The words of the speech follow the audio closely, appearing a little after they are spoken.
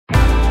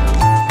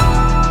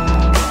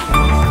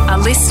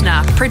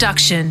listener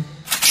production.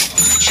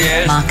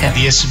 Shares, Market,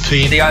 the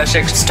S&P, the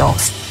ASX,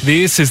 stocks.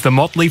 This is the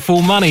Motley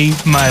Fool Money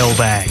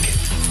Mailbag.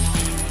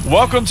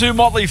 Welcome to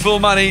Motley Fool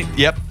Money.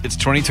 Yep, it's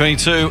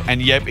 2022,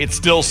 and yep, it's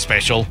still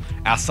special.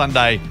 Our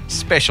Sunday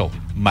special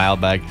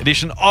mailbag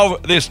edition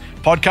of this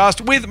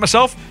podcast with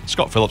myself,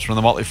 Scott Phillips from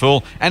the Motley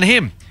Fool, and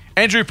him,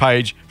 Andrew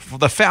Page,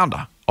 the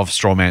founder of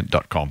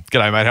strawman.com.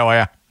 G'day, mate. How are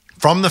you?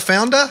 From the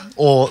founder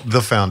or the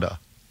founder?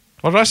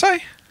 What did I say?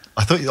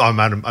 I thought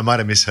I might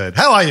have misheard.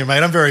 How are you,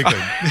 mate? I'm very good.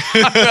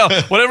 Well,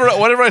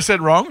 whatever I said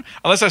wrong,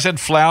 unless I said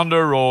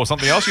flounder or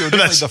something else, you were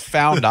definitely the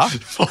founder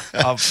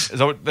of.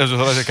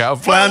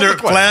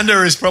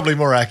 Flounder is probably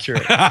more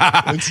accurate.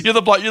 You're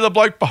the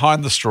bloke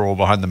behind the straw,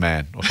 behind the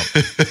man, or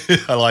something.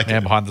 I like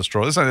it. Behind the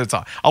straw.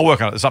 I'll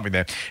work on it. There's something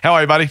there. How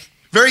are you, buddy?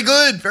 Very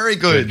good. Very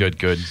good.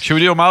 Good. Should we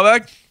do a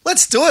mailbag?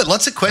 Let's do it.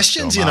 Lots of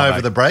questions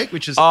over the break,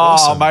 which is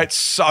awesome. Oh, mate,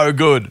 so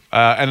good.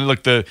 And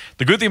look, the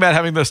good thing about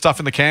having the stuff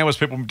in the can was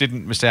people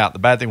didn't miss out. The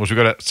bad thing was we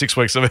got 6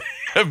 weeks of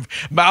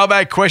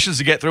mailbag questions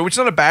to get through, which is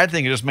not a bad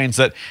thing. It just means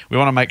that we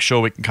want to make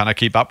sure we can kind of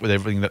keep up with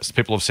everything that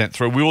people have sent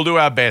through. We will do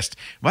our best.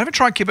 We might even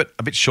try and keep it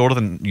a bit shorter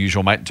than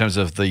usual, mate, in terms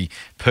of the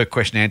per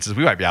question answers.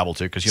 We won't be able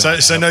to because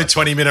so no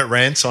 20-minute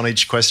rants on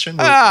each question.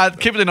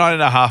 Keep it to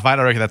 9.5, mate.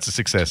 I reckon that's a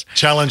success.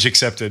 Challenge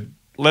accepted.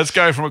 Let's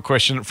go from a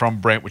question from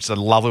Brent, which is a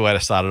lovely way to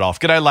start it off.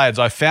 G'day, lads.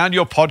 I found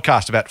your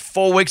podcast about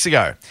 4 weeks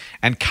ago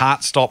and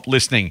can't stop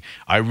listening.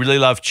 I really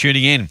love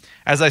tuning in.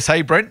 As they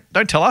say, Brent,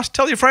 don't tell us,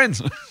 tell your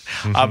friends.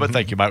 But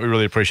thank you, mate. We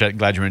really appreciate it and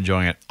glad you're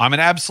enjoying it. I'm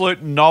an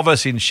absolute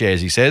novice in shares,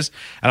 he says,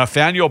 and I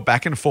found your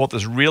back and forth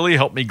has really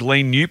helped me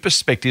glean new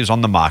perspectives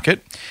on the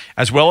market,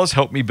 as well as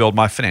helped me build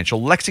my financial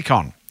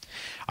lexicon.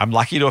 I'm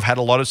lucky to have had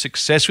a lot of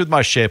success with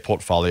my share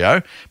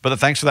portfolio, but the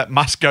thanks for that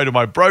must go to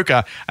my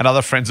broker and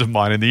other friends of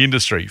mine in the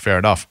industry. Fair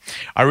enough.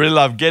 I really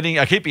love keeping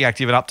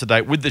active and up to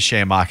date with the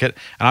share market,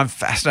 and I'm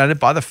fascinated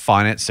by the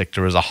finance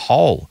sector as a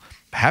whole.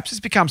 Perhaps it's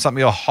become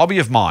something a hobby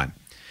of mine.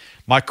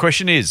 My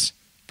question is,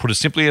 put as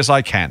simply as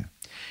I can,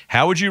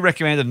 how would you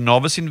recommend a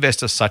novice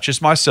investor such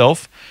as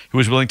myself, who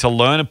is willing to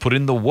learn and put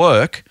in the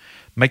work,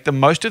 make the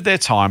most of their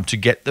time to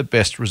get the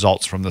best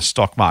results from the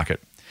stock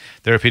market?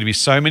 There appear to be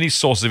so many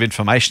sources of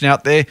information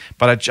out there,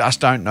 but I just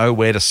don't know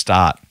where to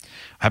start. I'm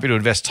happy to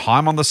invest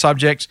time on the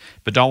subject,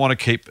 but don't want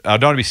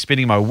to be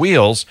spinning my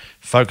wheels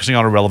focusing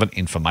on irrelevant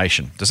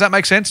information. Does that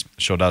make sense?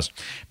 Sure does.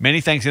 Many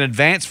thanks in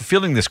advance for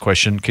filling this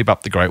question. Keep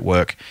up the great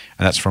work.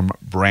 And that's from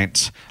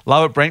Brent.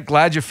 Love it, Brent.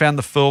 Glad you found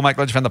the film, mate.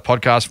 Glad you found the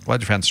podcast.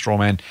 Glad you found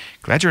Strawman.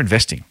 Glad you're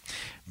investing.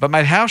 But,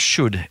 mate, how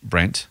should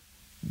Brent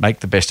make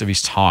the best of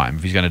his time,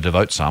 if he's going to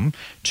devote some,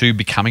 to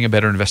becoming a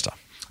better investor?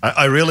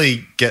 I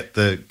really get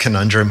the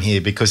conundrum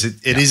here because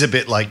it is a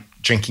bit like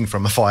drinking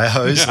from a fire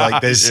hose.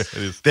 Like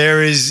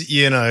there is,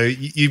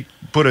 you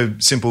put a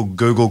simple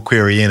Google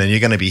query in and you're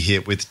going to be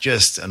hit with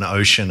just an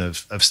ocean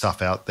of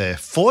stuff out there.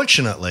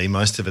 Fortunately,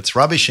 most of it's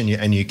rubbish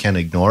and you can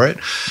ignore it.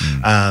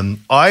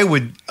 I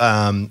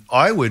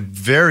would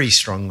very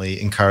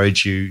strongly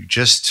encourage you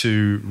just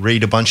to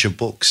read a bunch of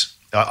books.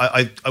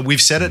 We've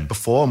said it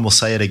before and we'll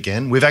say it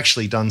again. We've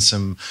actually done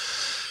some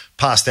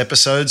past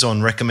episodes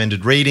on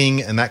recommended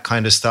reading and that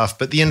kind of stuff.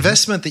 But the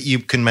investment that you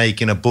can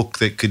make in a book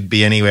that could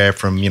be anywhere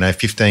from,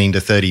 $15 to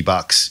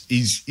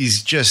 $30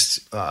 is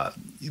just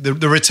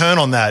the return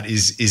on that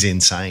is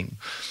insane.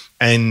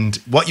 And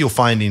what you'll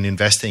find in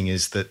investing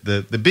is that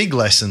the big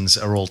lessons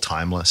are all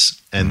timeless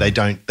and they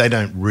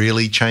don't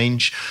really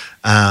change.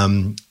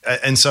 And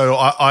so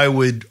I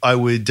would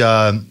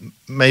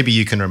maybe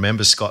you can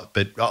remember, Scott,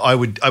 but I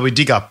would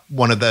dig up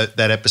one of that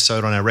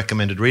episode on our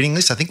recommended reading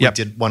list. I think we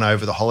did one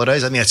over the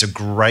holidays. I think that's a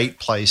great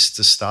place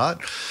to start.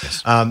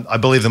 Yes. I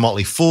believe the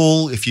Motley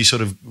Fool, if you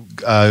sort of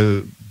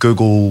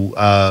Google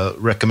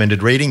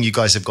recommended reading, you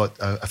guys have got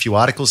a few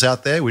articles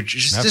out there, which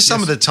is just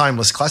some of the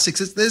timeless classics.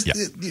 There's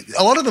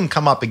a lot of them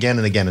come up again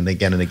and again and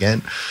again and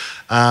again.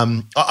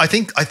 I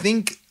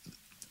think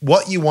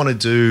what you want to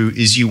do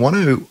is you want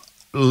to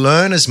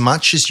learn as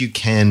much as you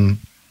can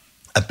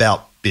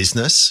about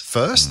business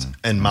first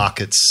and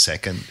markets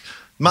second.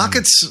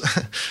 Markets,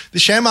 the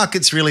share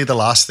market's really the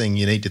last thing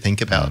you need to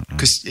think about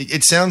because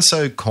it sounds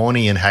so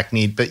corny and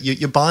hackneyed, but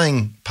you're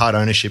buying part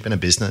ownership in a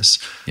business.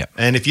 Yep.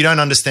 And if you don't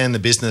understand the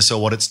business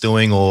or what it's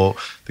doing or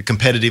the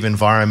competitive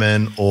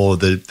environment or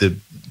the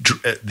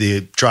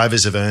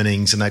drivers of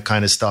earnings and that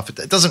kind of stuff,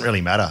 it doesn't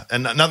really matter.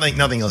 And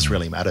nothing else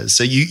really matters.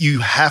 So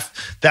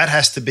that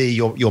has to be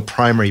your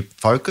primary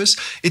focus.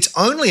 It's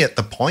only at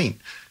the point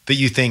that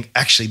you think,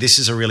 actually, this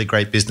is a really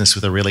great business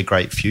with a really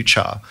great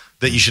future,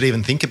 that you should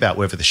even think about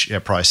whether the share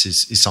price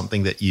is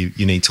something that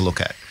you need to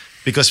look at.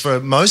 Because for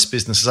most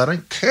businesses, I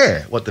don't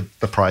care what the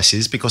price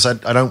is because I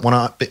don't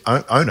want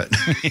to own it.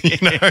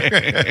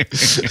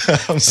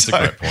 That's a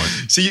great point.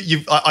 So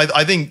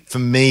I think for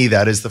me,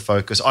 that is the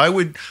focus. I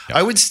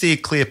would steer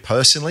clear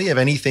personally of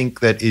anything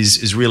that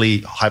is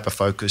really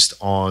hyper-focused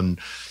on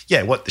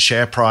what the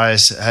share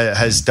price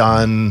has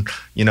done,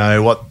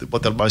 what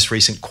the most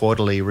recent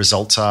quarterly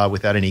results are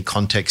without any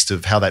context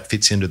of how that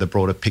fits into the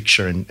broader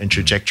picture and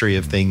trajectory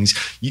of things.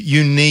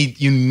 You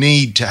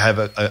need to have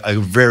a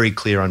very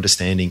clear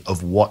understanding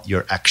of what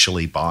you're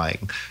actually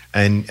buying.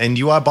 And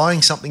you are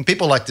buying something.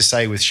 People like to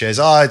say with shares,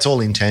 it's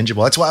all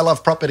intangible. That's why I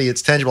love property.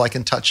 It's tangible. I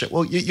can touch it.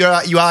 Well, you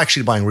are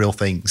actually buying real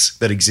things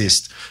that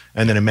exist.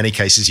 And then in many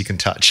cases you can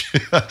touch.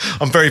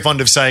 I'm very fond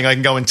of saying I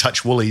can go and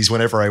touch Woolies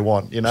whenever I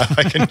want.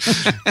 I can.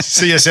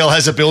 CSL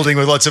has a building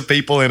with lots of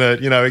people in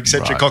it.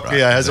 Eccentric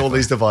Cochlear has all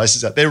these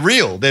devices out. They're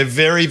real. They're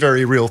very,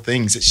 very real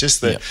things. It's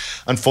just that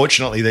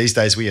unfortunately these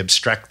days we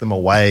abstract them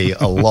away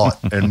a lot,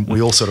 and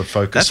we all sort of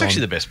focus. That's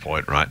actually the best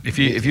point, right? If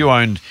you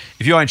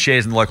own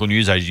shares in the local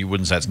newsagent, you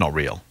wouldn't say it's not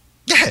real.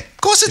 Yeah,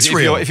 of course it's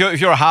real. If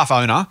you're a half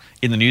owner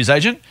in the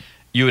newsagent,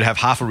 you would have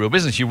half a real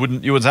business. You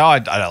would say, I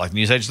don't like the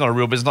newsagent. It's not a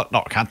real business.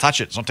 I can't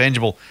touch it. It's not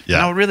tangible. Yeah.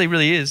 No, it really,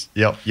 really is.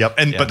 Yep.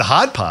 But the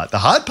hard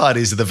part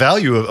is the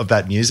value of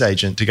that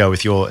newsagent, to go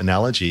with your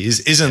analogy,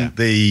 isn't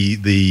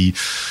the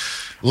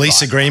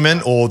lease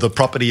agreement or the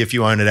property if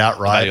you own it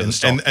outright, and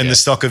the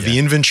stock of the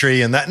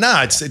inventory and that.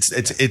 No,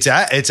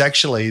 it's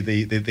actually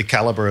the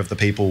caliber of the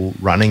people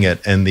running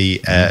it and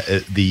the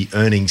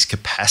earnings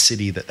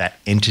capacity that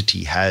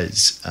entity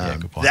has.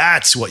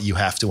 That's what you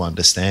have to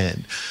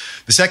understand.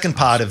 The second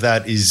part of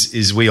that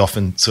is we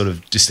often sort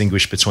of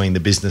distinguish between the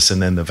business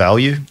and then the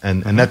value,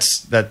 and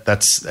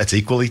that's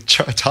equally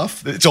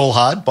tough. It's all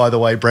hard, by the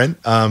way,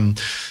 Brent. Don't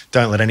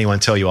let anyone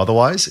tell you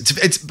otherwise.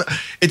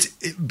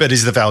 But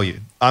is the value.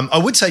 I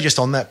would say just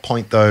on that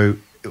point though,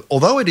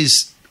 although it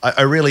is,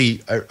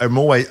 I'm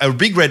always, a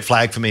big red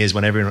flag for me is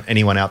whenever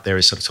anyone out there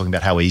is sort of talking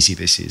about how easy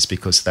this is,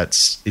 because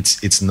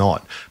it's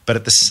not. But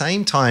at the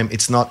same time,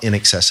 it's not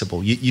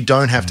inaccessible. You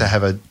don't have to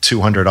have a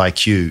 200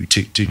 IQ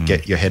to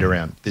get your head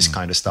around this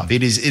kind of stuff.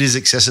 It is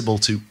accessible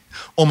to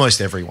almost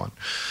everyone.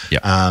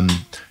 Yep.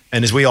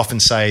 And as we often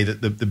say,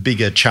 that the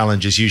bigger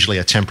challenge is usually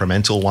a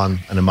temperamental one,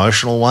 an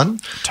emotional one.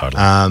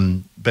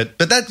 Totally. But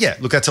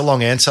that's a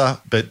long answer.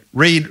 But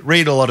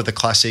read a lot of the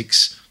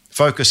classics.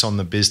 Focus on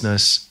the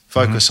business.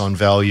 Focus on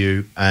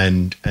value,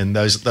 and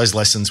those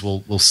lessons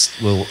will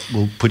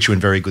put you in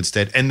very good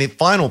stead. And the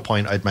final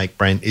point I'd make,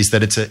 Brent, is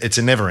that it's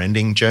a never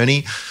ending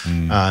journey.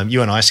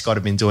 You and I, Scott,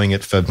 have been doing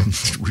it for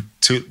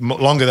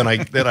longer than I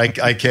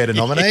care to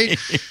nominate.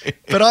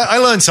 But I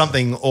learn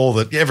something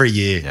every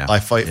year. Yeah.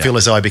 I feel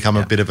as though I become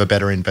a bit of a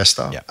better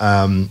investor.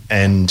 Yeah.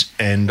 And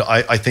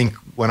I think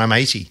when I'm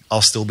 80,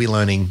 I'll still be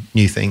learning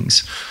new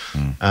things.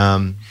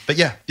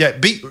 But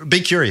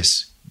be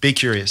curious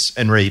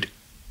and read.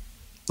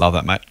 Love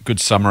that, mate. Good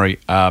summary.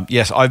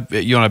 Yes,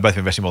 you and I both been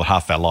investing more than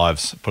half of our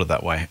lives, put it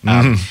that way.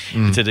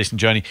 It's a decent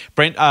journey.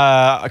 Brent,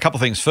 a couple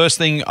of things. First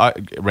thing,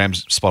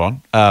 Ram's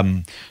spot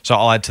on. So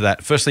I'll add to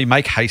that. Firstly,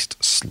 make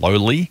haste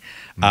slowly.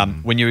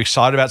 When you're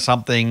excited about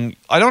something,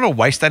 I don't want to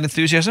waste that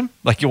enthusiasm.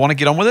 Like, you want to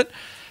get on with it,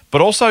 but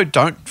also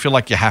don't feel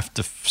like you have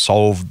to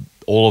solve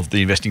all of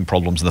the investing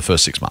problems in the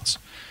first 6 months.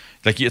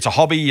 Like, it's a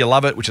hobby, you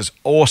love it, which is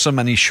awesome,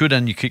 and you should,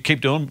 and you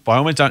keep doing. By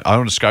all means, I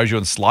don't discourage you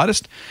in the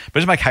slightest,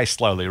 but just make haste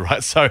slowly,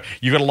 right? So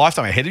you've got a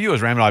lifetime ahead of you,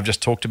 as Ram and I have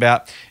just talked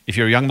about. If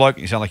you're a young bloke,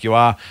 you sound like you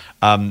are.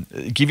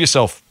 Give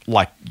yourself,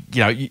 you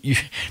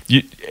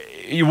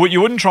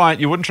wouldn't try.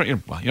 You're not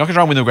going to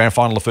try and win the grand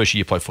final the first year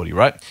you play footy,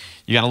 right?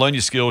 You're going to learn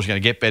your skills. You're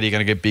going to get better. You're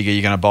going to get bigger.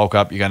 You're going to bulk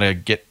up. You're going to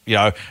get,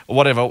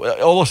 whatever,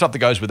 all the stuff that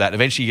goes with that.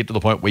 Eventually, you get to the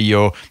point where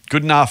you're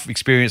good enough,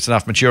 experienced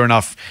enough, mature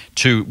enough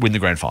to win the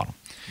grand final.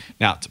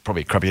 Now, it's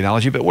probably a crappy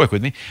analogy, but work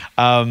with me.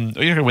 You're not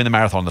going to win the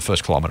marathon in the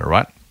first kilometre,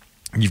 right?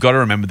 You've got to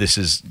remember this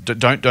is,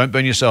 don't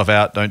burn yourself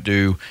out. Don't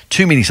do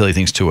too many silly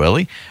things too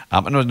early.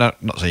 I'm not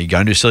saying you go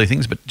and do silly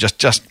things, but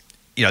just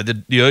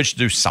the urge to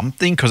do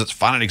something because it's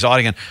fun and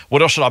exciting. And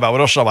what else should I buy?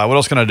 What else should I buy? What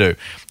else can I do?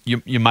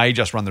 You may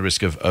just run the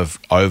risk of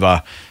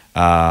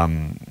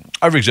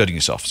overexerting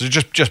yourself. So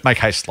just make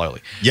haste slowly.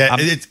 Yeah,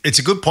 it's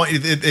a good point.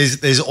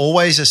 There's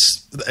always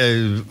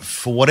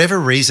for whatever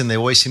reason, there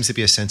always seems to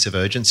be a sense of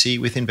urgency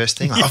with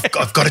investing. I've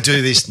got to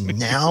do this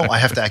now. I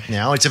have to act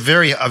now. It's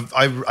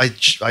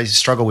I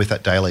struggle with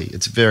that daily.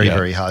 It's very,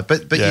 very hard.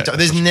 But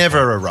there's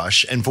never a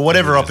rush. And for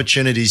whatever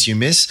opportunities you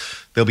miss,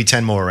 there'll be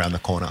 10 more around the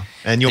corner.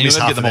 And you'll miss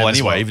half of them all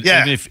anyway. Well.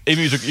 Even if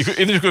you took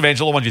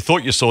advantage of the ones you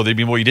thought you saw, there'd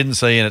be more you didn't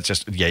see. And it's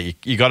just, you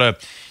got to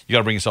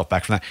bring yourself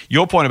back from that.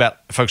 Your point about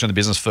focusing on the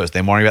business first,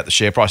 then worrying about the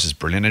share price is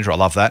brilliant, Andrew. I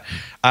love that.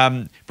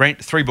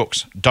 Brent, 3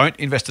 books. Don't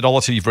invest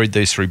 $1 till you've read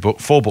these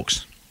 4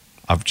 books.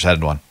 I've just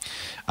added one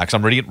because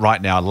I'm reading it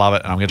right now. I love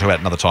it, and I'm going to talk about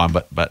it another time.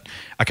 But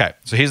okay,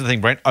 so here's the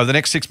thing, Brent. Over the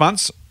next 6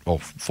 months, or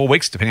 4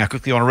 weeks, depending how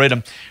quickly you want to read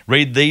them,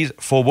 read these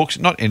 4 books,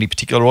 not in any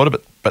particular order,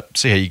 but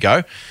see how you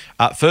go.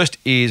 First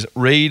is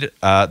read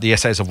the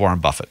essays of Warren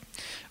Buffett.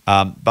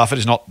 Buffett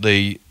is not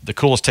the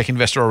coolest tech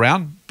investor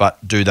around,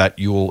 but do that.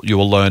 You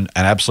will learn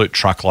an absolute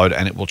truckload,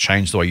 and it will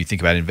change the way you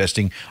think about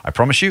investing. I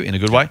promise you, in a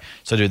good way.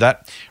 So do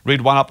that.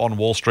 Read One Up on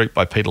Wall Street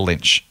by Peter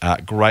Lynch.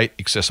 Great,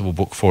 accessible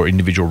book for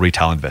individual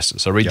retail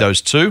investors. So read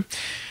those 2.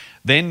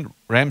 Then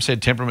Ram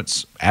said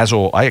temperament's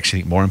I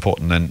actually think more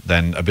important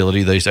than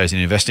ability these days in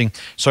investing.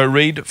 So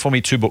read for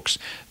me 2 books.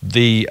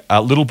 The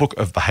Little Book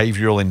of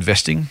Behavioral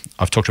Investing.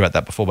 I've talked about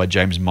that before by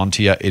James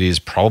Montier. It is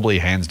probably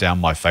hands down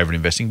my favorite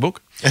investing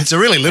book. It's a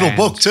really little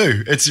book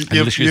too.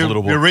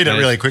 You read it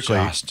really quickly.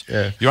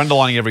 You're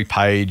underlining every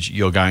page.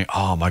 You're going,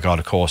 oh my God,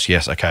 of course,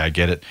 yes, okay, I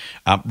get it.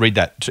 Read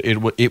that.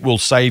 It will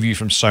save you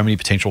from so many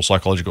potential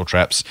psychological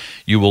traps.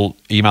 You will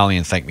email me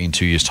and thank me in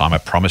 2 years' time, I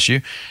promise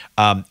you.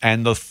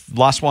 And the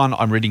last one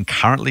I'm reading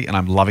currently and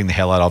I'm loving the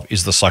hell out of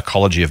is The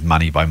Psychology of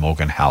Money by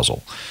Morgan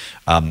Housel.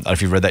 I don't know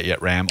if you've read that yet,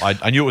 Ram.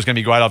 I knew it was going to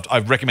be great.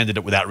 I've recommended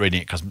it without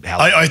reading it because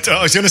I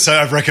was going to say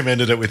I've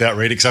recommended it without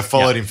reading because I've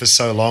followed him for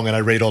so long and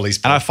I read all these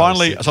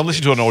podcasts. And so I'm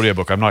listening to an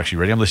audiobook. I'm not actually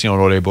reading. I'm listening to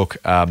an audiobook.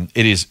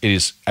 It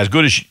is as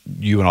good as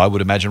you and I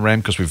would imagine,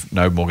 Ram, because we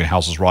know Morgan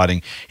Housel's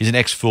writing. He's an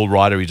ex-Fool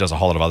writer. He does a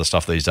whole lot of other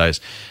stuff these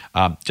days.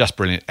 Just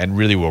brilliant and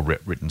really well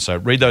written. So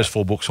read those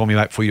 4 books for me,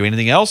 mate, before you do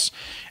anything else.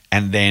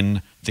 And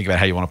then think about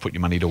how you want to put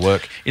your money to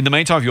work. In the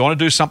meantime, if you want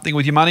to do something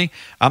with your money,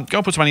 go and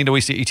put some money into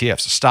ETFs.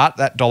 Start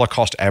that dollar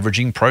cost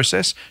averaging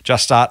process.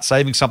 Just start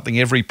saving something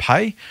every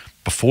pay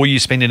before you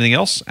spend anything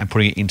else and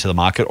putting it into the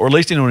market, or at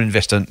least into an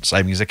investor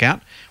savings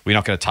account. We're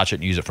not going to touch it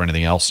and use it for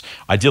anything else.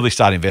 Ideally,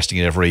 start investing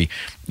it every,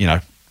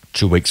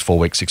 2 weeks, 4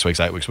 weeks, 6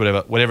 weeks, 8 weeks,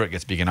 whatever it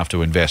gets big enough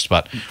to invest.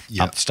 But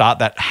start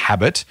that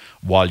habit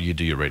while you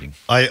do your reading.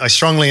 I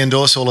strongly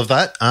endorse all of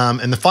that.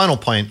 And the final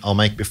point I'll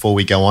make before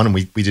we go on, and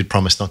we did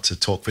promise not to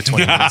talk for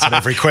 20 minutes on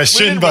every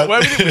question.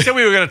 we said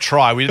we were going to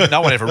try.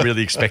 No one ever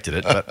really expected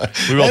it, but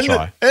we will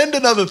try. And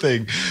another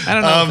thing.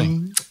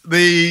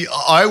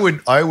 I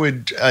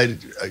would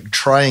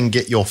try and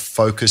get your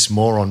focus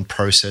more on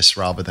process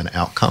rather than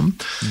outcome.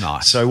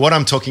 Nice. So what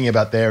I'm talking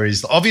about there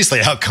is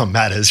obviously outcome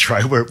matters,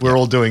 right? We're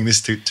all doing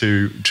this to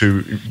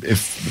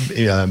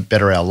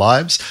better our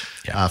lives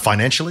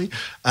financially.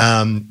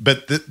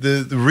 But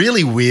the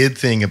really weird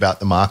thing about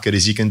the market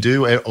is you can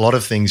do a lot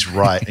of things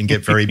right and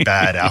get very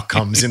bad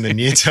outcomes in the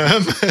near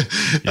term.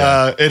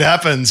 It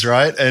happens,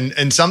 right?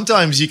 And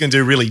sometimes you can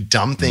do really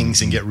dumb things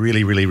and get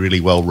really, really, really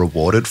well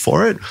rewarded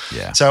for it.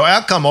 Yeah. So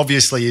outcome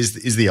obviously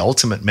is the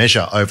ultimate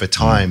measure over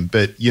time.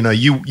 But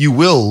you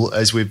will,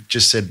 as we've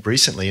just said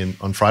recently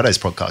on Friday's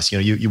podcast,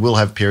 you will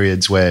have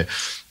periods where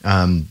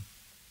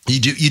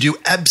you do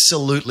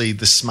absolutely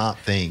the smart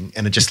thing,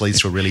 and it just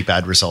leads to a really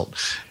bad result.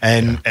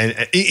 And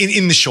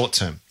in the short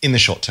term,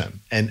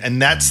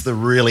 and that's the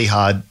really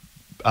hard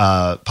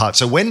part.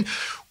 So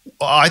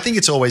I think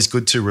it's always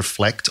good to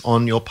reflect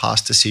on your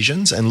past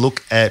decisions and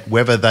look at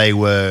whether they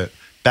were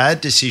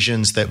bad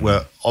decisions that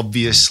were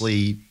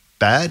obviously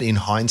bad in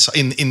hindsight,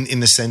 in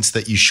the sense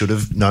that you should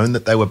have known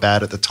that they were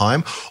bad at the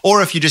time,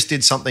 or if you just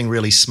did something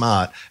really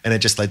smart and it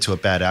just led to a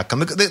bad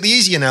outcome. The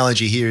easy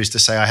analogy here is to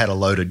say I had a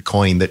loaded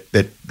coin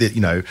that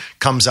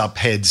comes up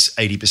heads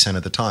 80%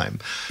 of the time.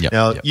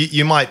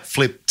 You might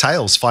flip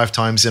tails 5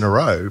 times in a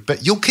row,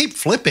 but you'll keep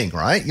flipping,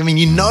 right? I mean,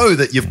 you know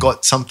that you've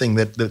got something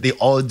that the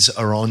odds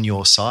are on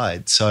your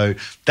side. So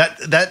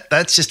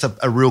that's just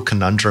a real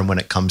conundrum when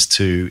it comes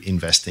to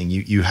investing.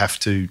 You have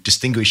to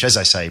distinguish, as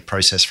I say,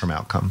 process from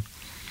outcome.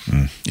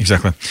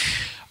 Exactly.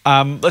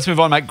 Let's move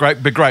on, mate.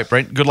 Great,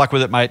 Brent. Good luck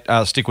with it, mate.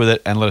 Stick with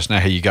it and let us know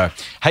how you go.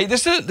 Hey,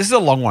 this is a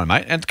long one,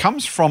 mate, and it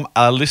comes from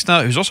a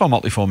listener who's also a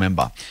Motley Fool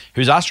member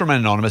who's asked to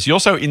remain anonymous. He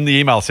also, in the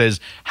email, says,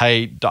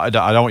 hey, I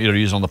don't want you to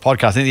use it on the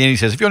podcast. And in the end, he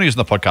says, if you want to use it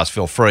on the podcast,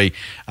 feel free.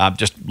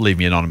 Just leave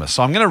me anonymous.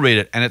 So I'm going to read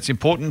it, and it's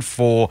important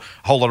for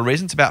a whole lot of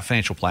reasons about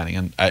financial planning.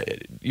 And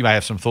you may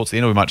have some thoughts at the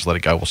end, or we might just let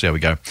it go. We'll see how we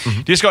go.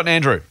 Dear Scott and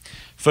Andrew,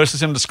 firstly,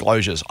 some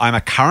disclosures. I'm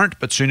a current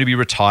but soon-to-be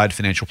retired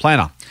financial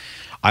planner.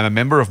 I'm a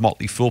member of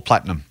Motley Fool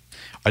Platinum.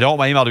 I don't want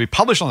my email to be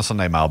published on the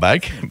Sunday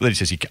Mailbag, but then he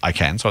says I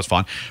can, so it's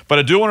fine. But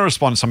I do want to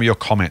respond to some of your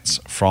comments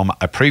from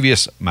a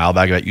previous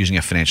mailbag about using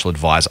a financial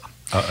advisor.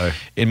 Uh-oh.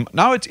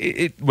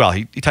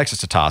 He takes us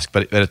to task,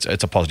 but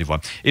it's a positive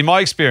one. In my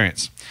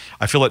experience,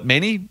 I feel that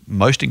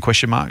most in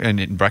question mark and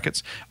in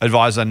brackets,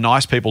 advisors are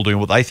nice people doing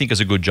what they think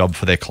is a good job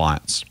for their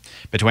clients.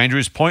 But to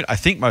Andrew's point, I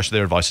think most of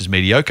their advice is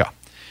mediocre,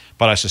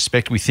 but I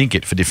suspect we think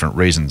it for different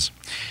reasons.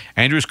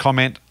 Andrew's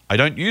comment, I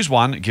don't use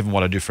one given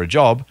what I do for a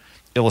job,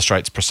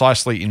 illustrates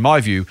precisely, in my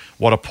view,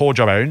 what a poor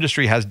job our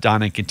industry has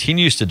done and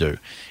continues to do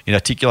in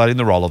articulating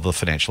the role of the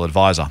financial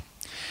advisor.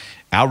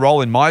 Our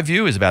role, in my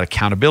view, is about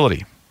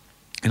accountability.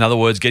 In other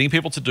words, getting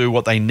people to do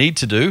what they need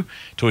to do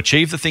to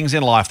achieve the things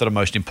in life that are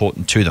most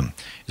important to them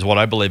is what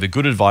I believe a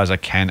good advisor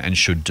can and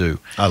should do.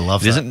 I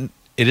love that.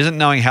 It isn't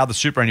knowing how the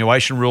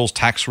superannuation rules,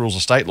 tax rules,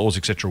 estate laws,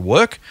 etc.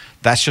 work.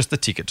 That's just the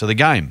ticket to the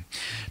game.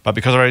 But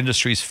because of our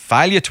industry's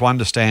failure to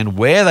understand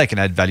where they can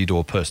add value to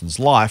a person's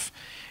life,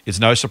 it's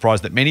no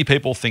surprise that many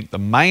people think the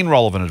main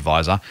role of an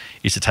advisor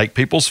is to take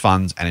people's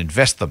funds and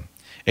invest them.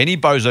 Any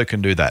bozo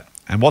can do that.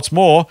 And what's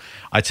more,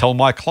 I tell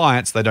my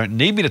clients they don't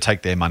need me to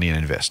take their money and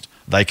invest.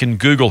 They can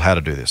Google how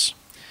to do this.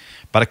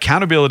 But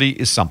accountability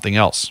is something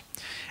else.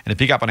 And to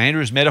pick up on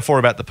Andrew's metaphor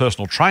about the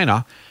personal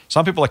trainer,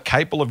 some people are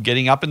capable of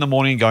getting up in the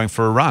morning and going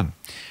for a run.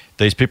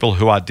 These people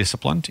who are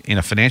disciplined in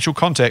a financial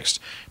context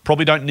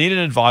probably don't need an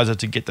advisor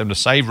to get them to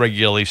save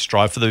regularly,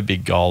 strive for their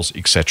big goals,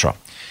 etc.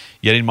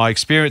 Yet in my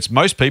experience,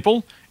 most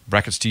people,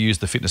 brackets to use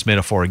the fitness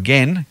metaphor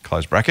again,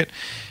 close bracket,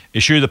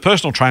 issue the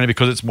personal trainer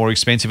because it's more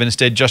expensive and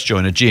instead just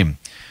join a gym.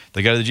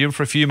 They go to the gym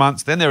for a few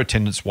months, then their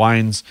attendance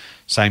wanes.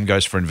 Same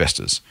goes for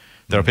investors.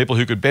 There are people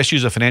who could best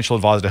use a financial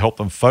advisor to help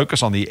them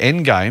focus on the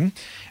end game,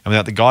 and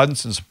without the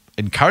guidance and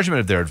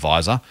encouragement of their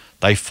advisor,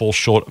 they fall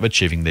short of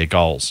achieving their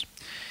goals.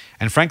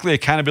 And frankly,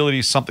 accountability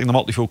is something the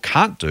Motley Fool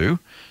can't do,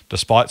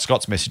 despite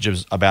Scott's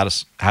messages about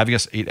us having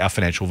us eat our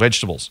financial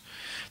vegetables.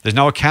 There's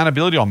no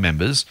accountability on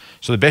members,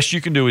 so the best you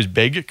can do is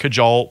beg,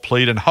 cajole,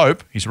 plead, and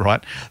hope, he's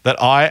right,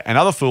 that I and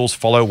other fools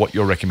follow what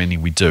you're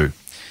recommending we do.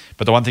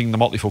 But the one thing the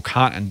Motley Fool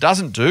can't and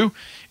doesn't do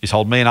is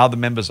hold me and other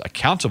members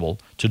accountable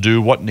to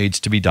do what needs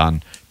to be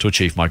done to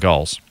achieve my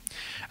goals.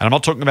 And I'm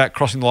not talking about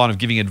crossing the line of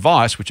giving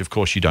advice, which of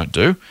course you don't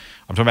do.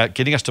 I'm talking about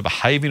getting us to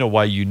behave in a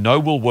way you know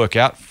will work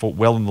out for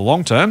well in the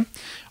long term,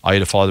 i.e.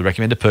 to follow the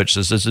recommended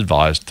purchases as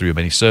advised through your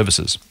many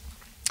services.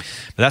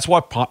 But that's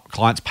why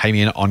clients pay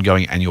me an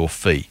ongoing annual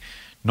fee,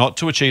 not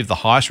to achieve the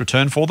highest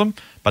return for them,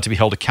 but to be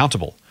held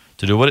accountable,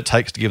 to do what it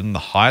takes to give them the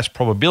highest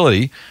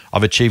probability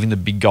of achieving the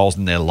big goals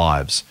in their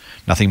lives.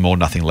 Nothing more,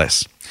 nothing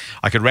less.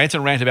 I could rant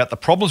and rant about the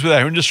problems with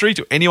our industry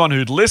to anyone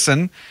who'd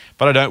listen,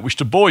 but I don't wish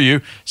to bore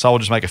you, so I'll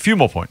just make a few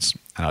more points.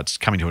 And it's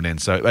coming to an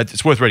end, so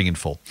it's worth reading in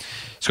full.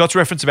 Scott's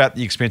reference about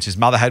the experience his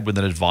mother had with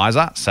an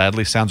advisor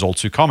sadly sounds all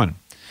too common.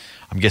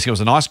 I'm guessing it was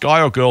a nice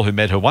guy or girl who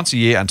met her once a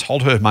year and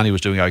told her money was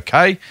doing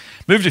okay,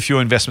 moved a few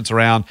investments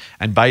around,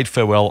 and bade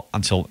farewell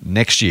until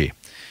next year.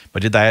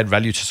 But did they add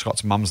value to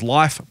Scott's mum's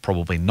life?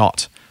 Probably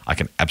not. I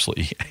can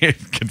absolutely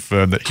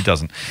confirm that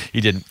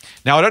he didn't.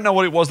 Now, I don't know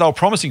what it was they were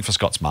promising for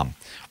Scott's mum.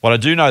 What I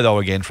do know, though,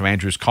 again, from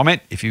Andrew's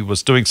comment, if he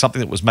was doing something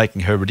that was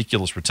making her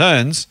ridiculous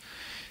returns,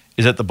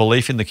 is that the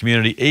belief in the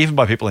community, even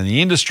by people in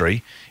the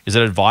industry, is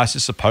that advice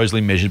is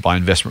supposedly measured by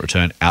investment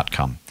return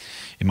outcome.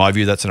 In my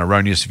view, that's an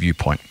erroneous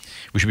viewpoint.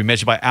 We should be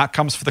measured by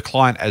outcomes for the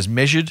client as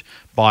measured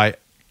by,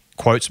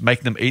 quotes,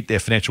 making them eat their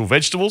financial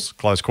vegetables,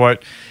 close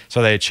quote,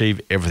 so they achieve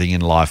everything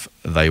in life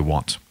they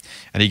want.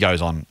 And he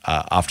goes on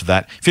after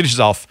that, finishes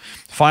off.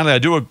 Finally, I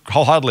do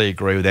wholeheartedly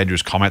agree with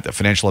Andrew's comment that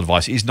financial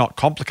advice is not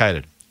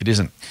complicated. It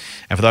isn't.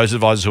 And for those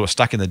advisors who are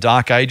stuck in the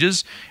dark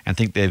ages and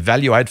think their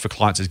value add for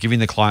clients is giving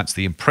the clients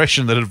the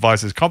impression that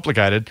advice is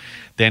complicated,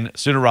 then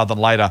sooner rather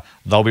than later,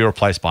 they'll be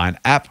replaced by an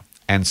app,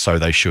 and so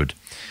they should.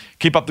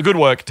 Keep up the good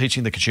work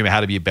teaching the consumer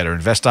how to be a better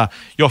investor.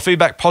 Your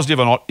feedback, positive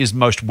or not, is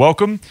most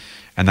welcome.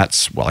 And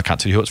that's, well, I can't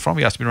tell you who it's from.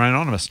 He has to be remain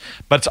anonymous.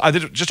 But I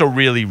did just a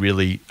really,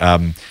 really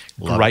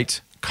great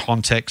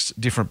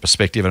context, different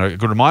perspective, and a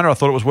good reminder. I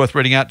thought it was worth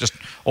reading out just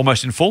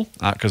almost in full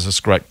because there's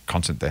great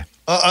content there.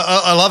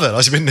 I love it. I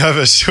was a bit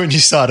nervous when you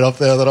started off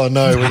there that I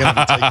know we're going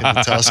to be taking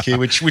the task here,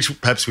 which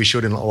perhaps we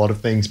should in a lot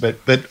of things. But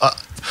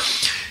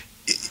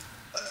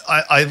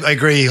I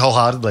agree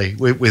wholeheartedly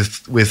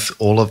with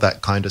all of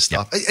that kind of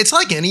stuff. Yep. It's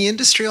like any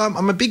industry.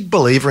 I'm a big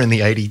believer in the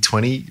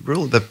 80-20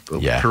 rule, the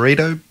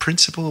Pareto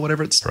principle or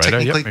whatever it's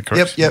technically.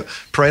 Yep.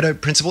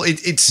 Pareto principle.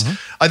 It's.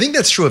 I think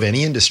that's true of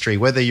any industry,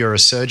 whether you're a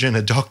surgeon,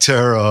 a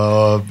doctor,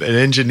 or an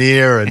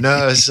engineer, a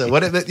nurse, or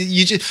whatever.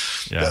 You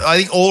just. Yeah. I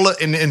think all,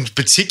 and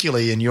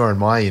particularly in your and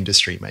my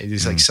industry, mate,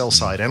 there's like sell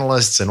side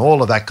analysts and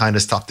all of that kind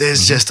of stuff.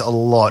 There's just a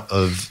lot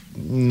of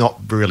not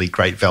really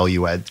great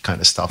value add kind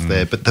of stuff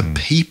there, but the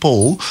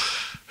people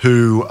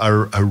who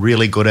are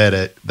really good at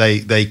it,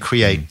 they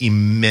create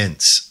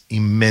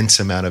immense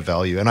amount of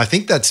value. And I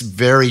think that's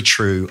very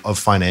true of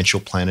financial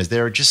planners.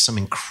 There are just some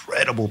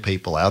incredible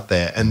people out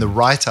there. And the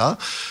writer,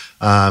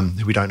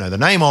 who we don't know the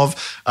name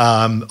of,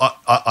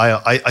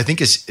 I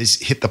think is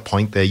hit the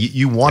point there.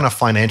 You want a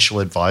financial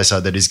advisor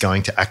that is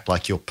going to act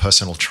like your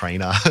personal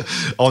trainer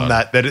on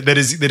that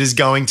is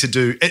going to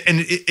do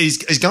and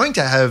is going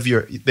to have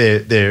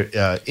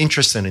their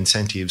interests and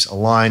incentives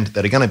aligned,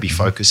 that are going to be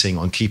focusing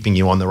on keeping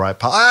you on the right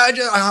path. I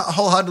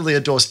wholeheartedly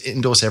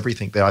endorse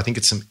everything there. I think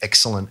it's some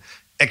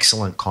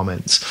excellent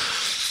comments.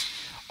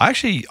 I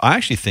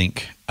actually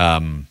think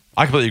I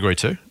completely agree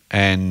too,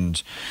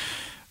 and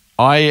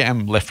I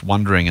am left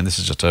wondering, and this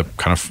is just a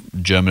kind of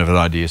German of an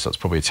idea, so it's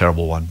probably a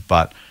terrible one,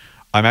 but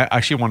I'm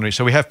actually wondering,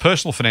 so we have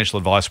personal financial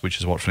advice, which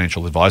is what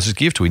financial advisors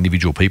give to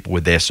individual people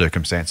with their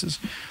circumstances.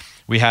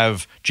 We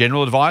have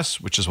general advice,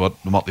 which is what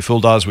the Motley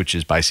Fool does, which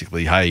is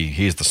basically, hey,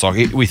 here's the stock.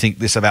 We think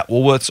this about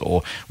Woolworths,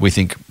 or we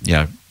think,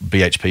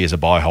 BHP is a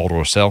buy, hold,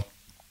 or a sell.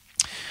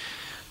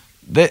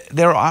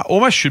 There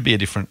almost should be a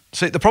different.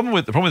 See, the problem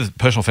with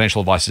personal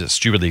financial advice is it's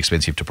stupidly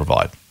expensive to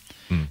provide.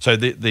 So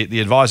the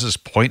advisor's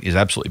point is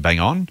absolutely bang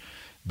on,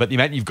 but the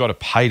amount you've got to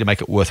pay to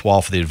make it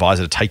worthwhile for the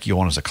advisor to take you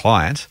on as a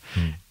client,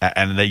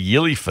 and the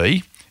yearly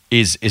fee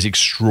is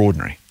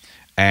extraordinary,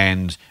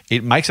 and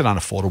it makes it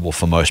unaffordable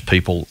for most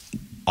people.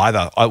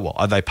 Either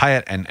they pay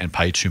it and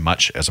pay too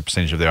much as a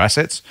percentage of their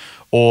assets,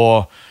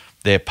 or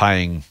they're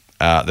paying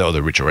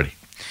they're rich already.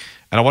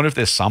 And I wonder if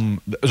there's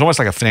almost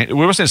like we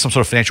almost need some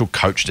sort of financial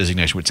coach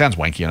designation, which sounds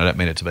wanky and I don't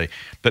mean it to be,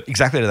 but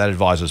exactly to that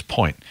advisor's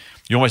point.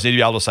 You almost need to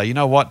be able to say, you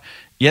know what,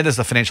 there's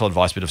the financial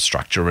advice bit of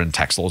structure and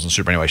tax laws and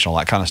superannuation, all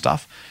that kind of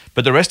stuff.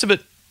 But the rest of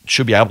it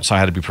should be able to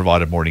how to be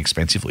provided more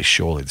inexpensively,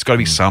 surely. There's got to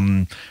be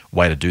some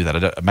way to do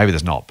that. Maybe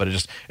there's not, but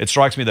it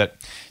strikes me that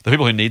the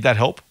people who need that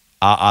help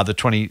are the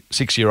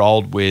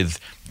 26-year-old with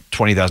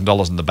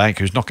 $20,000 in the bank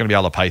who's not going to be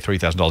able to pay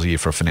 $3,000 a year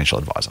for a financial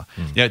advisor.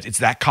 It's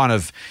that kind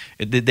of –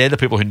 they're the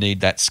people who need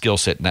that skill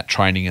set and that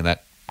training and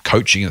that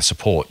coaching and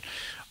support.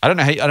 I don't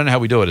know how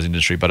we do it as an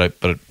industry, but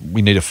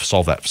we need to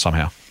solve that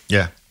somehow.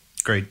 Yeah,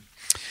 agreed.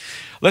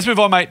 Let's move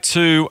on, mate,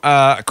 to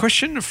a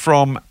question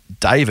from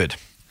David.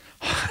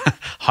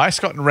 Hi,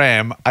 Scott and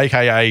Ram,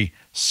 a.k.a.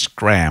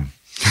 Scram.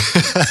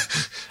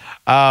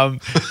 A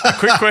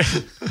quick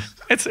question.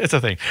 It's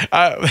a thing.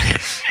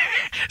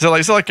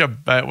 It's like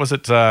was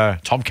it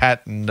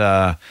Tomcat and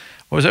what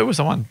was it? Was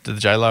the one to the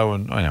J-Lo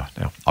and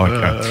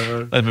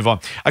let's move on.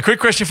 A quick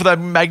question for the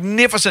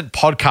magnificent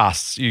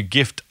podcasts you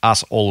gift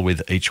us all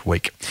with each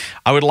week.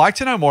 I would like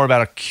to know more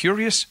about a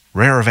curious,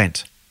 rare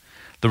event,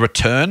 the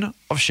return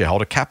of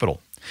shareholder capital.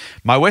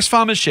 My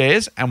Wesfarmers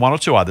shares and one or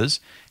two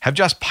others have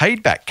just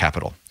paid back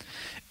capital.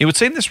 It would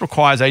seem this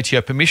requires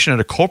ATO permission at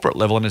a corporate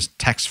level and is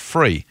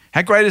tax-free.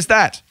 How great is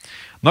that?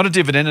 Not a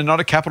dividend and not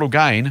a capital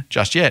gain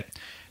just yet.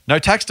 No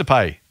tax to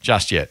pay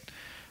just yet.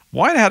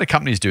 Why and how do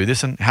companies do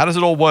this and how does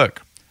it all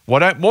work? Why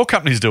don't more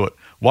companies do it?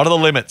 What are the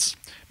limits?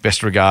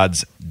 Best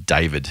regards,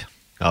 David.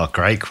 Oh,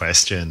 great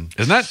question.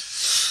 Isn't that?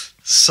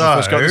 So, you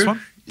first got this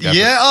one?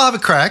 Yeah, I'll have a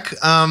crack.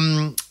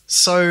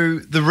 So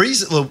the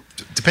reason, well,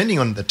 depending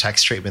on the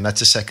tax treatment,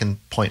 that's a second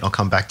point I'll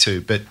come back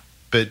to. But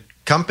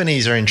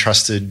companies are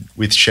entrusted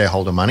with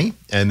shareholder money,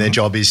 and their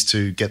job is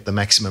to get the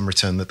maximum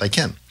return that they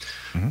can.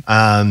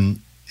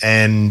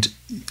 And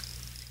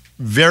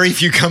very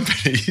few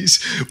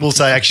companies will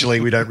say,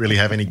 actually, we don't really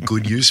have any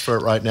good use for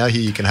it right now.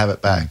 Here, you can have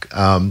it back.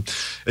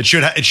 It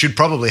should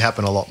probably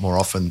happen a lot more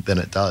often than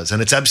it does,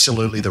 and it's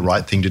absolutely the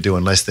right thing to do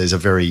unless there's a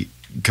very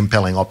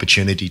compelling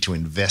opportunity to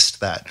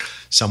invest that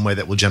somewhere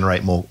that will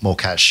generate more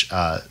cash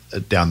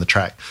down the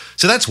track.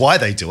 So that's why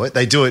they do it.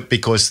 They do it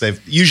because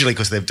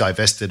they've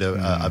divested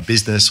a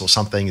business or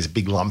something. Is a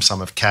big lump sum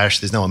of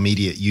cash. There's no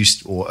immediate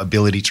use or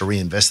ability to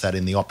reinvest that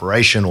in the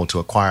operation or to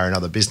acquire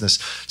another business.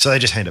 So they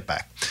just hand it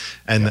back,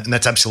 and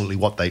that's absolutely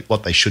what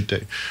they should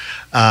do.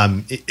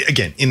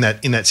 Again, in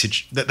that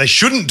that they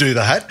shouldn't do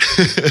that.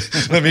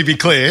 Let me be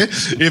clear.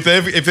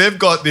 If they've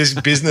got this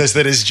business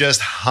that is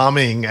just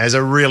humming as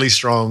a really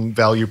strong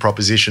value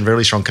proposition,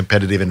 really strong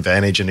competitive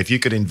advantage, and if you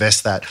could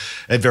invest that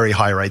at very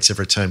high rates of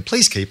return,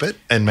 please keep it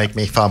and make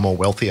me far more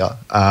wealthier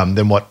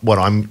than what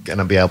I'm going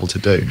to be able to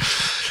do.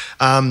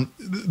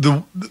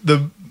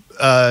 The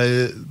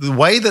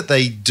way that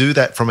they do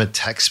that from a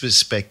tax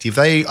perspective,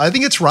 I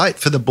think it's right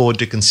for the board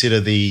to consider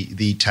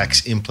the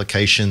tax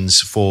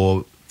implications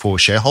for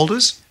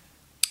shareholders.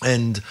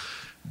 And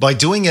by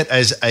doing it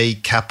as a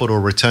capital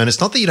return,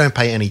 it's not that you don't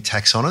pay any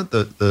tax on it.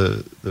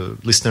 The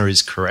listener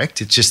is correct.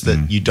 It's just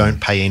that you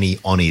don't pay any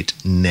on it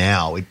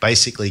now. It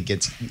basically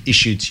gets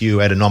issued to you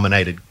at a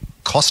nominated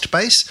cost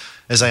base,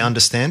 as I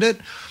understand it.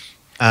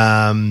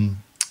 And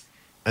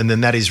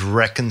then that is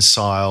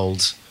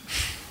reconciled.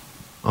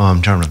 Oh,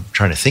 I'm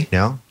trying to think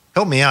now.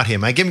 Help me out here,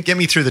 mate. Get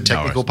me through the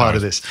technical part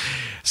of this.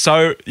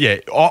 So, yeah,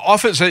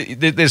 often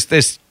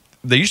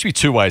there used to be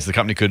two ways the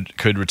company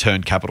could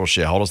return capital to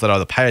shareholders. They'd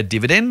either pay a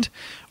dividend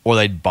or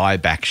they'd buy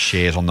back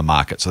shares on the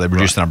market. So they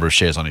reduce the number of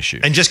shares on issue.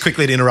 And just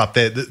quickly to interrupt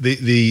there,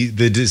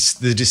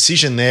 the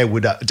decision there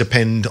would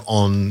depend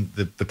on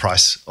the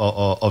price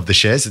of the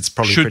shares. It's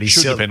probably should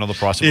silly. Depend on the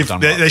price.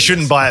 They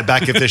shouldn't buy it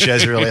back if the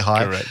shares are really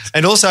high. Correct.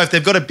 And also, if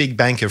they've got a big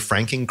bank of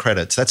franking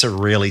credits, that's a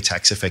really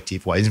tax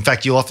effective way. In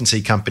fact, you'll often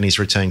see companies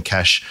return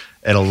cash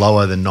at a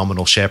lower than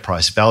nominal share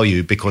price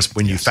value because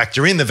when you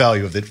factor in the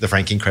value of the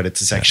franking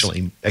credits, it's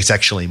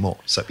actually more.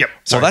 So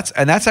Well, that's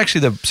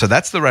actually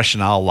the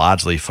rationale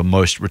largely for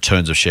most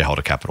returns of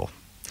shareholder capital.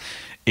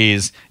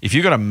 Is if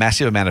you've got a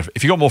massive amount of,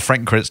 if you've got more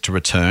franking credits to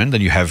return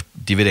than you have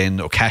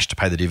dividend or cash to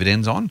pay the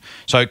dividends on.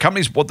 So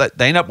companies,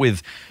 they end up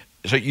with,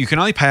 so you can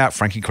only pay out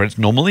franking credits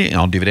normally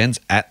on dividends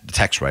at the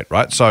tax rate,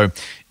 right? So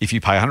if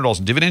you pay $100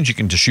 in dividends, you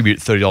can distribute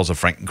 $30 of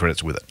franking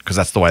credits with it because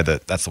that's the way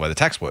the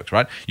tax works,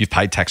 right? You've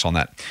paid tax on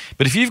that.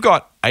 But if you've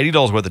got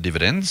 $80 worth of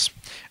dividends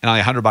and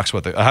only $80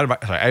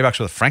 worth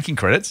of franking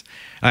credits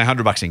and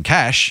 $100 in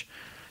cash,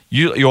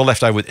 you're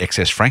left over with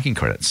excess franking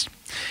credits.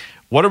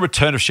 What a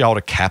return of shareholder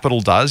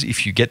capital does,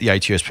 if you get the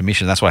ATO's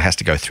permission, that's why it has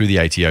to go through the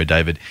ATO,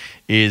 David,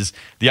 is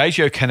the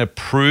ATO can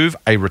approve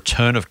a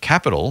return of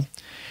capital,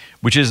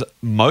 which is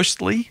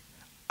mostly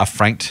a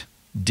franked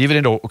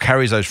dividend or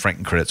carries those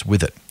franking credits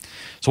with it.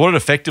 So what it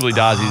effectively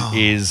does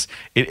is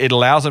it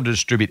allows them to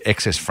distribute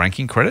excess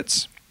franking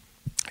credits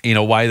in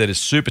a way that is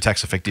super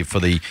tax effective for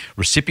the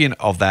recipient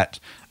of that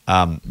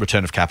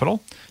return of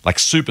capital, like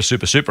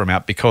super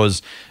amount,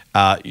 because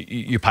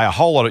you pay a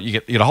whole lot,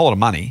 you get a whole lot of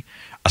money.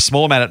 A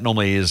small amount it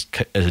normally is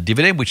as a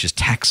dividend, which is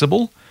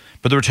taxable,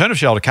 but the return of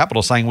shareholder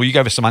capital is saying, well, you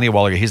gave us some money a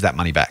while ago, here's that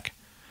money back.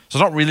 So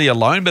it's not really a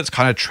loan, but it's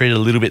kind of treated a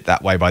little bit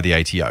that way by the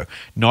ATO.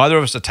 Neither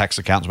of us are tax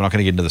accountants. We're not going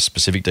to get into the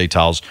specific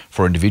details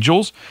for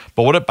individuals.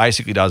 But what it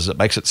basically does is it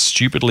makes it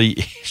stupidly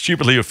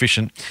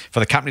efficient for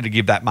the company to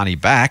give that money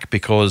back,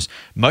 because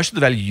most of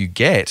the value you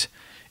get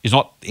is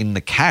not in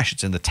the cash,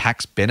 it's in the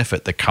tax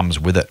benefit that comes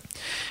with it.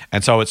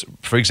 And so it's,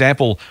 for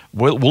example,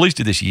 Woolies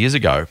did this years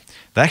ago.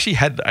 They actually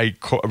had a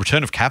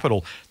return of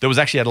capital that was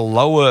actually at a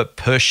lower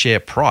per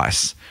share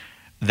price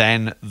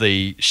than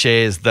the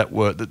shares that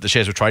the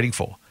shares were trading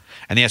for.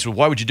 And the answer was,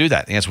 why would you do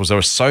that? The answer was there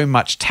were so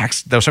many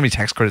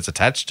tax credits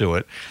attached to it.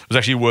 It was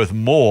actually worth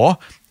more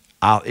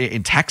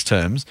in tax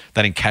terms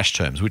than in cash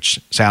terms, which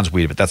sounds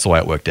weird, but that's the way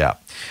it worked out.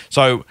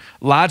 So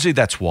largely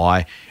that's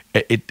why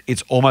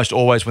it's almost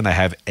always when they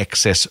have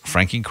excess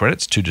franking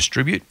credits to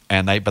distribute,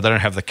 but they don't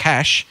have the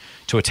cash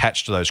to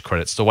attach to those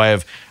credits. It's a way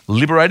of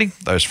liberating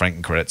those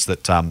franking credits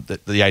that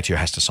the ATO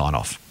has to sign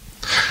off.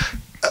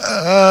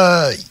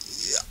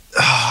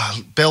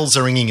 Bells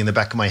are ringing in the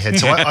back of my head.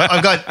 So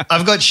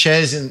I've got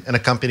shares in a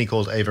company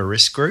called Ava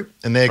Risk Group,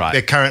 and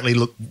they're currently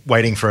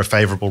waiting for a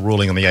favourable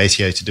ruling on the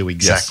ATO to do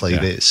exactly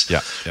this.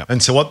 Yeah.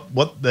 And so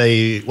what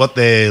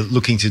they're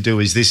looking to do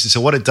is this.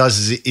 So what it does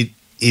is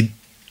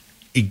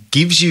it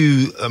gives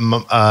you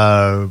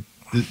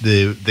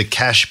the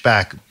cash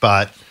back,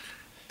 but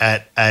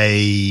at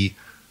a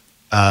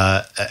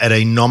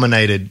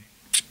nominated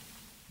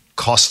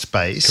cost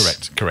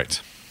base.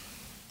 Correct.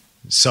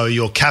 So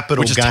your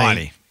capital which is gain,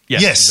 tiny.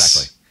 Yes,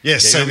 exactly.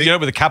 Yes, so you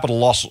with a capital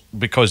loss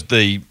because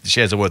the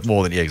shares are worth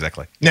more than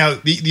exactly. Now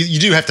you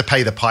do have to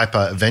pay the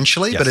piper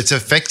eventually, but it's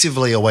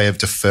effectively a way of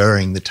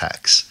deferring the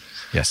tax.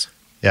 Yes.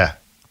 Yeah.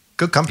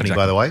 Good company,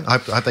 by the way. I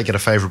hope they get a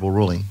favourable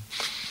ruling.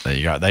 There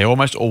you go. They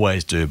almost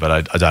always do, but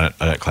I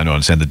don't claim to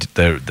understand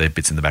their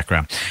bits in the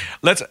background.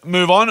 Let's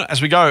move on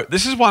as we go.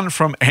 This is one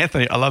from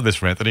Anthony. I love this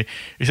from Anthony.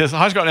 He says,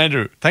 "Hi, Scott and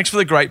Andrew. Thanks for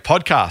the great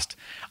podcast.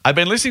 I've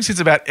been listening since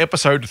about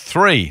episode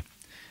 3.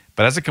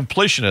 But as a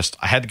completionist,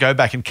 I had to go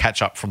back and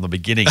catch up from the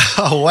beginning."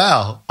 Oh,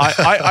 wow.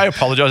 I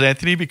apologize,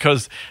 Anthony,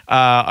 because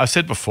I've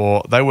said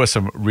before, they were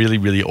some really,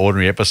 really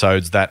ordinary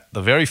episodes that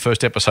the very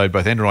first episode,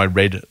 both Andrew and I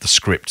read the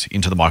script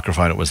into the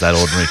microphone. It was that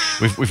ordinary.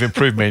 We've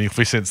improved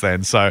meaningfully since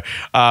then. So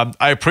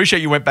I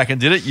appreciate you went back and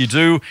did it. You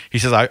do. He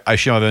says, I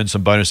assume I've earned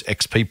some bonus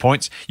XP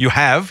points. You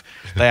have.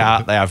 They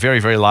are very,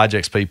 very large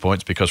XP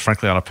points because,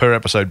 frankly, on a per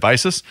episode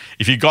basis,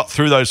 if you got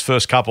through those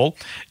first couple,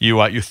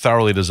 you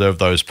thoroughly deserve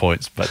those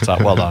points. But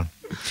well done.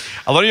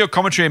 A lot of your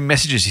commentary and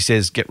messages, he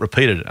says, get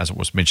repeated, as I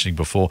was mentioning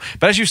before.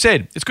 But as you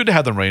said, it's good to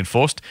have them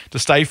reinforced, to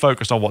stay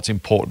focused on what's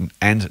important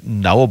and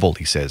knowable,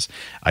 he says.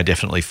 I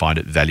definitely find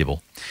it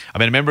valuable. I've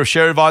been a member of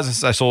Share Advisor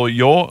since I saw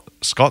your,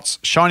 Scott's,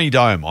 shiny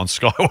dome on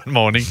Sky one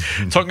morning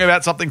talking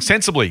about something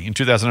sensibly in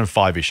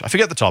 2005-ish. I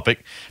forget the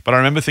topic, but I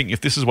remember thinking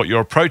if this is what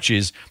your approach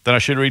is, then I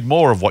should read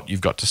more of what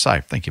you've got to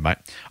say. Thank you, mate.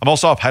 I'm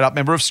also a paid-up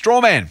member of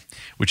Strawman,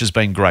 which has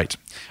been great.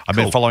 I've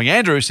been following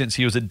Andrew since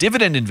he was a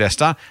dividend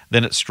investor,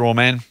 then at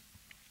Strawman.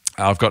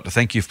 I've got to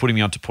thank you for putting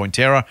me onto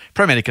Pointera,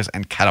 Promedicus,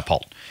 and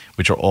Catapult,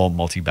 which are all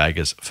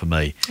multi-baggers for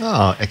me.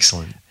 Oh,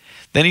 excellent.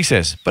 Then he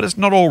says, but it's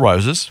not all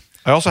roses.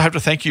 I also have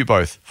to thank you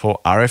both for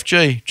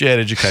RFG, Jet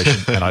Education,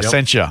 and I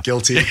sent you.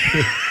 Guilty.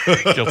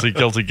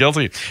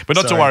 Guilty. But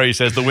not to worry, he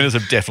says, the winners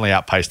have definitely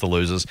outpaced the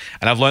losers,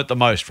 and I've learnt the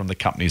most from the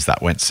companies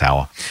that went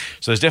sour.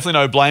 So there's definitely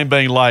no blame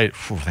being laid.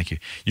 Thank you.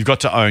 You've got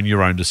to own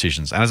your own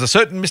decisions. And as a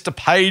certain Mr.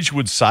 Page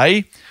would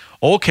say,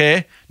 all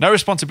care, no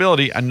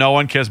responsibility, and no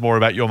one cares more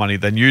about your money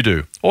than you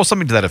do, or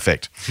something to that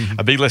effect.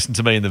 A big lesson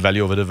to me in the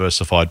value of a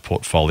diversified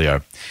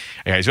portfolio.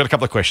 Okay, he's got a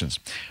couple of questions.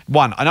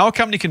 1, I know a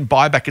company can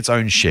buy back its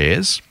own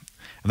shares,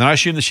 and then I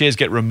assume the shares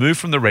get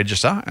removed from the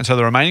register, and so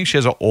the remaining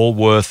shares are all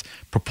worth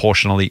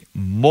proportionally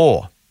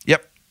more.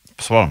 Yep,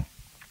 spot on.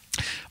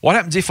 What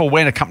happens if or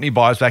when a company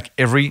buys back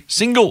every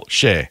single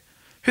share?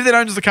 Who then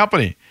owns the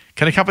company?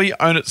 Can a company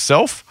own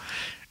itself?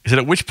 Is it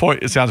at which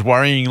point it sounds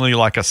worryingly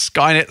like a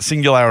Skynet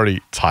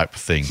singularity type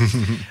thing?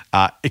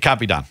 It can't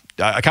be done.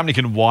 A company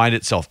can wind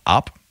itself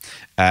up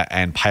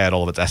and pay out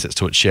all of its assets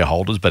to its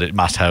shareholders, but it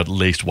must have at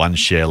least one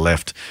share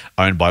left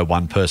owned by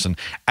one person.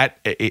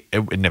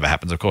 It never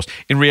happens, of course.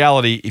 In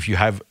reality, if you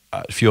have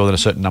fewer than a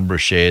certain number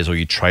of shares or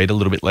you trade a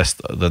little bit less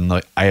than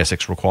the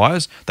ASX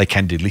requires, they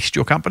can delist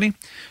your company,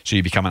 so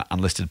you become an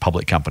unlisted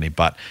public company.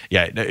 But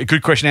yeah, a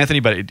good question,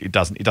 Anthony, but it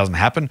doesn't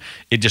happen.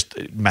 It just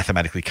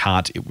mathematically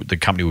can't. The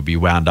company would be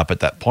wound up at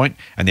that point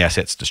and the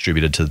assets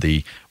distributed to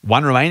the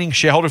one remaining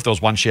shareholder if there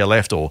was one share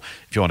left, or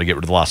if you want to get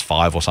rid of the last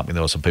 5 or something,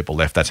 there were some people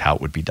left, that's how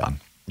it would be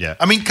done. Yeah.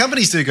 I mean,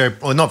 companies do go,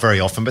 well, not very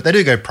often, but they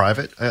do go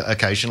private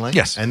occasionally.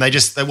 Yes. And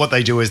what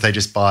they do is they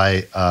just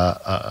buy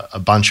a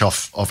bunch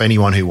off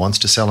anyone who wants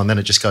to sell, and then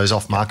it just goes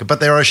off market. But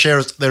there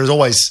is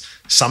always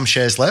some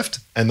shares left,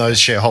 and those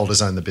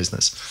shareholders own the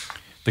business.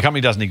 The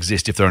company doesn't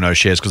exist if there are no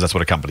shares, because that's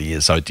what a company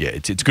is. So yeah,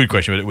 it's a good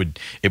question, but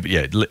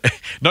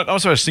not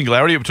also a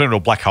singularity. It would turn into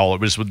a black hole.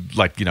 It just would,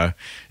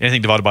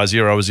 anything divided by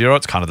 0 is 0.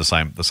 It's kind of the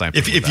same.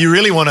 If you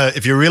really want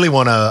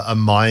a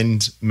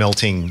mind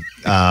melting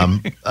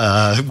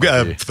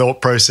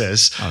thought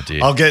process, oh dear.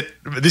 I'll get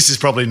this is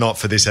probably not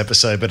for this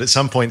episode, but at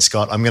some point,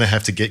 Scott, I'm going to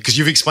have to get, because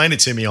you've explained it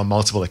to me on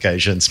multiple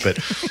occasions, but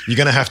you're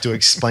going to have to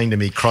explain to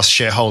me cross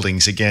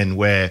shareholdings again,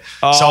 where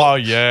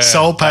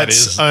Soul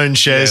Patts own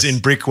shares in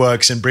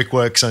Brickworks and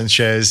Brickworks own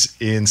shares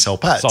in Soul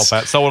Patts. Soul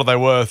Patts. So what are they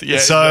worth? Yeah.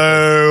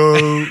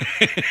 So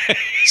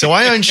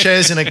I own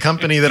shares in a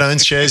company that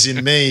owns shares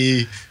in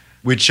me,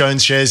 which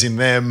owns shares in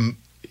them.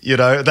 You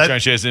know,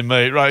 that shares in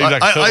me, right?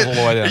 Exactly. All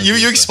the way down.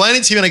 You explain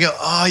it to me and I go,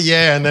 oh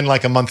yeah, and then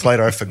like a month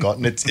later I've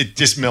forgotten. It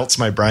just melts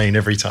my brain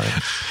every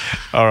time.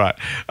 All right.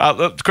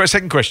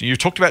 Second question. You've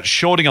talked about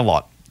shorting a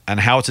lot and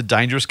how it's a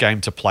dangerous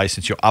game to play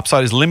since your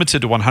upside is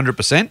limited to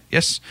 100%,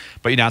 yes,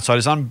 but your downside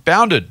is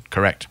unbounded,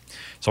 correct.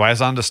 So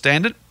as I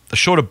understand it, the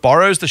shorter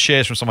borrows the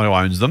shares from someone who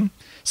owns them,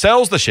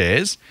 sells the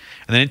shares,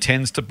 and then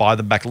intends to buy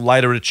them back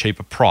later at a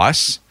cheaper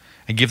price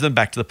and give them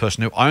back to the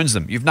person who owns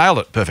them. You've nailed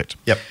it. Perfect.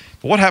 Yep.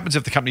 But what happens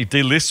if the company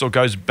delists or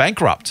goes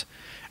bankrupt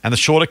and the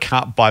shorter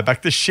can't buy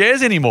back the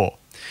shares anymore?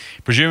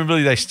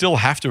 Presumably, they still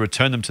have to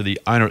return them to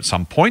the owner at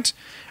some point,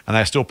 and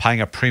they're still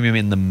paying a premium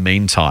in the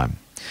meantime.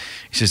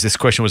 He says this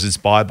question was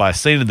inspired by a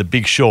scene in The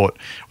Big Short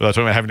where they're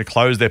talking about having to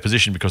close their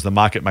position because the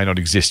market may not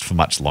exist for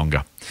much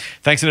longer.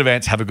 Thanks in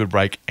advance. Have a good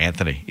break,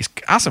 Anthony. He's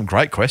asked some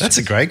great questions.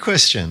 That's a great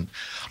question.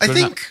 I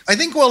think.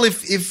 Well,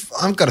 if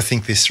I've got to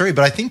think this through,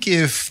 but I think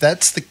if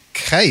that's the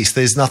case,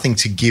 there's nothing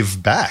to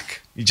give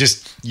back.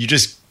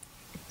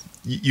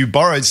 You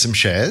borrowed some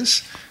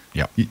shares.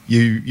 Yep.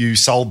 You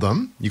sold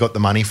them. You got the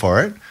money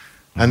for it,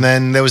 and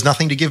then there was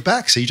nothing to give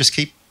back. So you just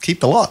keep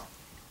the lot,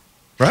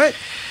 right?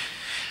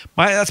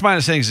 That's my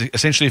understanding.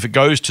 Essentially, if it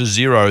goes to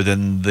zero,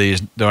 then there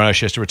are no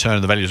shares to return,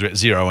 and the values are at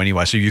zero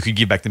anyway. So you could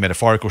give back the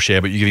metaphorical share,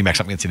 but you're giving back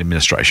something that's in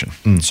administration.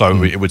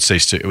 So it would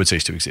cease to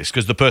exist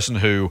because the person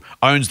who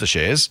owns the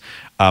shares,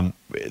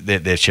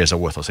 their shares are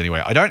worthless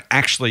anyway.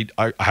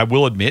 I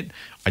will admit,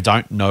 I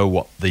don't know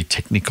what the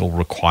technical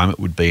requirement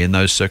would be in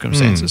those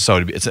circumstances.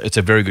 So it's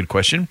a very good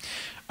question.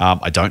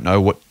 I don't know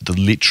what the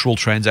literal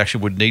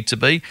transaction would need to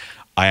be.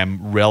 I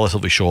am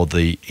relatively sure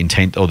the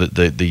intent or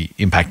the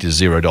impact is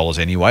 $0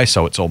 anyway,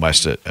 so it's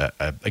almost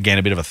again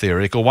a bit of a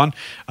theoretical one.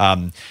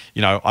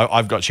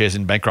 I've got shares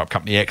in bankrupt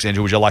company X.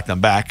 Andrew, would you like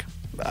them back?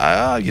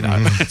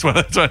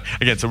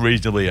 It's a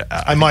reasonably.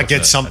 I might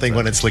get something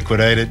when it's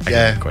liquidated.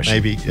 Yeah,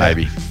 maybe. Yeah.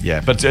 Maybe.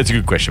 Yeah, but it's a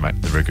good question, mate.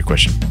 It's a very good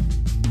question.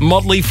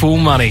 Motley Fool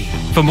Money.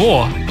 For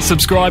more,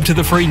 subscribe to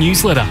the free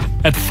newsletter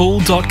at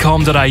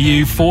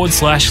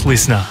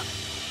fool.com.au/listener.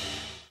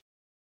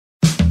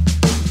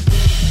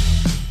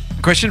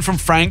 Question from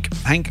Frank.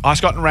 Hi,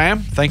 Scott and Ram.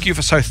 Thank you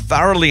for so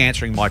thoroughly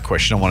answering my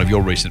question on one of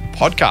your recent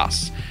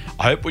podcasts.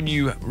 I hope when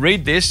you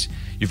read this,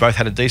 you both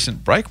had a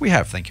decent break. We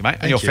have, thank you, mate.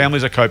 And your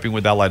families are coping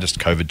with our latest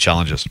COVID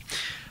challenges.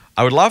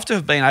 I would love to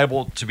have been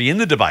able to be in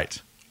the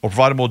debate or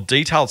provide a more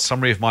detailed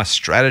summary of my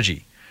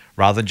strategy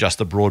rather than just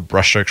the broad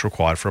brushstrokes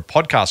required for a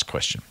podcast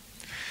question.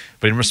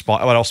 But in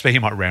response, I was speaking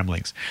of my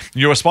ramblings.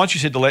 In your response, you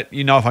said to let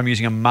you know if I'm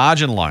using a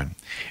margin loan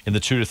in the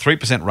 2 to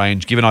 3%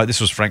 range, given this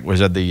was Frank,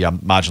 was the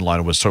margin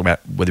loan, was talking about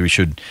whether we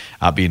should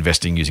be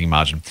investing using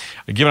margin.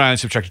 Given I only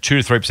subtracted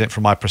 2 to 3%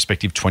 from my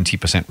prospective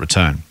 20%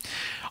 return.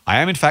 I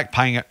am, in fact,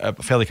 paying a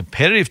fairly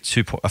competitive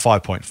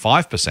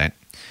 5.5%,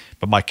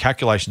 but my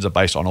calculations are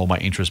based on all my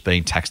interest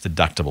being tax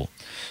deductible.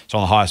 So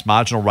on the highest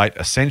marginal rate,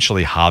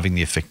 essentially halving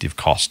the effective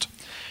cost.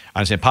 I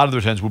understand part of the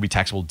returns will be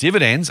taxable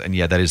dividends, and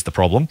yeah, that is the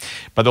problem.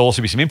 But there'll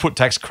also be some input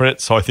tax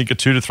credits, so I think a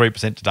 2 to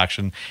 3%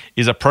 deduction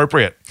is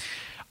appropriate.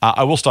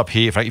 I will stop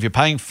here. If you're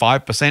paying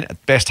 5%,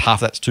 at best half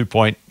that's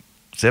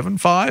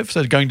 2.75.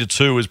 So going to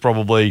 2 is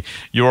probably,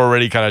 you're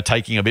already kind of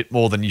taking a bit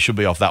more than you should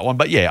be off that one.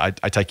 But yeah,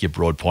 I take your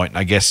broad point, and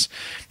I guess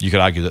you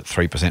could argue that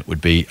 3% would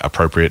be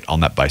appropriate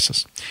on that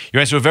basis. Your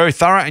answers were very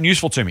thorough and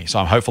useful to me, so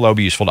I'm hopeful they'll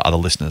be useful to other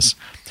listeners.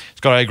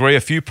 Scott, I agree. A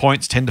few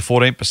points, 10 to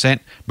 14%,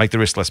 make the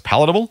risk less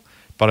palatable.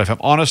 But if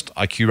I'm honest,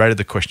 I curated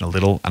the question a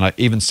little, and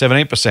even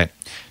 17%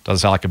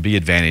 doesn't sound like a big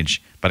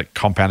advantage, but it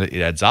compounded,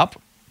 it adds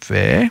up.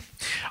 Fair.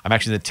 I'm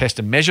actually in the test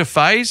and measure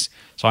phase,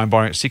 so I'm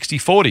borrowing at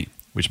 60-40,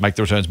 which make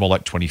the returns more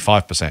like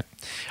 25%.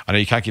 I know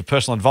you can't give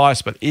personal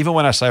advice, but even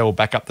when I say I'll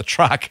back up the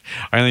truck,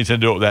 I only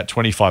tend to do it with about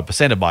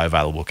 25% of my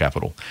available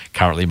capital,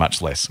 currently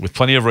much less, with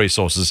plenty of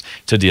resources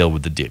to deal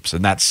with the dips.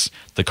 And that's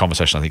the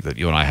conversation I think that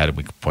you and I had and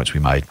the points we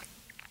made.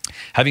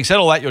 Having said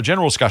all that, your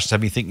general discussions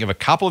have me thinking of a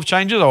couple of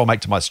changes I will make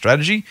to my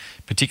strategy,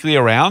 particularly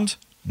around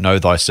know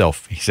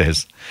thyself, he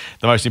says.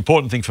 The most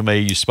important thing for me,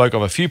 you spoke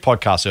of a few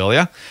podcasts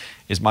earlier,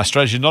 is my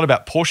strategy not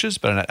about Porsches,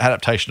 but an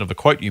adaptation of the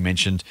quote you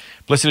mentioned.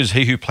 Blessed is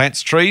he who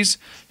plants trees,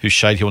 whose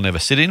shade he will never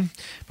sit in,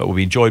 but will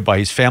be enjoyed by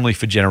his family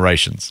for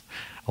generations.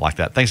 I like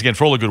that. Thanks again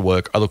for all the good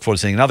work. I look forward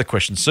to seeing another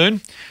question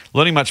soon,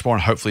 learning much more,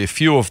 and hopefully a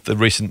few of the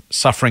recent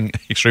suffering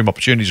extreme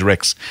opportunities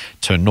wrecks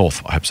turn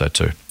north. I hope so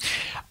too.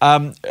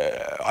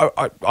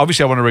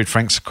 Obviously, I want to read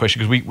Frank's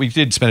question because we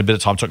did spend a bit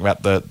of time talking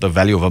about the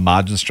value of a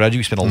margin strategy.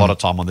 We spent a lot of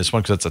time on this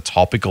one because it's a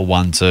topical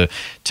one to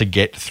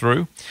get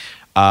through.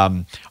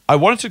 I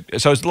wanted to,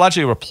 so it's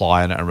largely a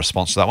reply and a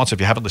response to that one. So if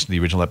you haven't listened to the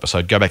original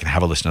episode, go back and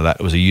have a listen to that.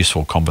 It was a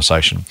useful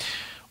conversation.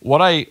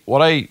 What I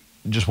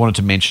just wanted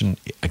to mention,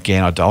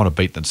 again, I don't want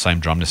to beat the same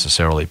drum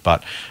necessarily,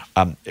 but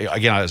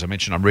again, as I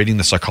mentioned, I'm reading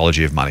The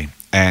Psychology of Money.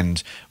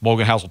 And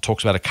Morgan Housel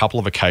talks about a couple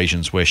of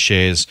occasions where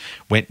shares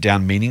went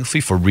down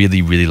meaningfully for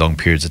really, really long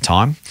periods of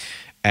time.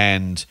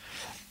 And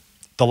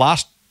the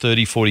last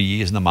 30, 40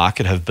 years in the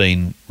market have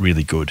been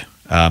really good.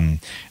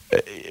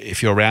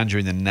 If you're around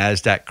during the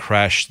NASDAQ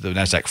crash, the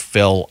NASDAQ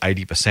fell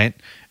 80%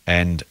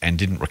 and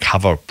didn't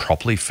recover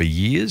properly for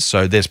years.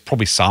 So there's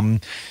probably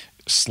some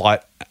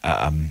slight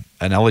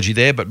analogy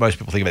there, but most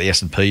people think about the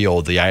S&P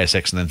or the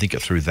ASX and then think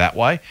it through that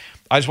way.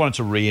 I just wanted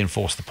to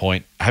reinforce the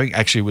point. I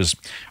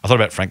thought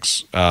about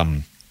Frank's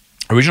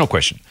original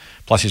question,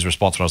 plus his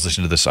response when I was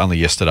listening to this only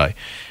yesterday.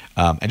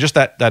 And just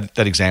that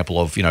example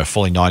of,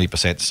 falling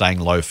 90%, staying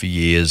low for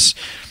years.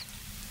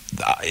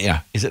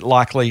 Is it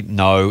likely?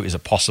 No. Is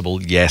it possible?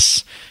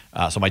 Yes.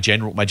 So my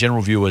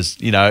general view is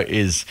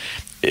there's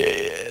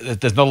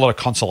not a lot of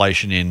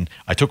consolation in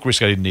I took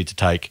risk I didn't need to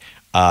take.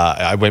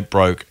 I went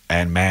broke,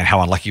 and man, how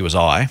unlucky was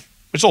I?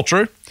 It's all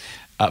true.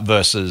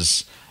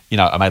 Versus,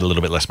 I made a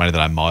little bit less money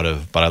than I might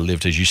have, but I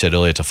lived, as you said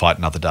earlier, to fight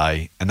another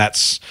day. And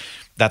that's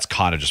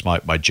kind of just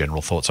my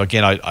general thought. So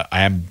again, I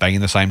am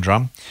banging the same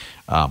drum,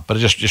 but it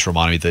just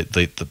reminded me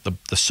that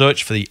the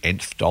search for the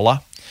nth dollar.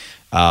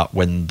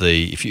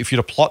 If you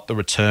were to plot the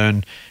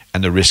return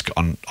and the risk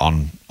on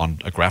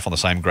a graph, on the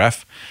same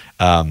graph,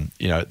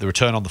 the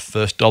return on the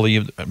first dollar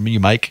you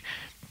make,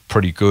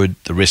 pretty good.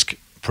 The risk,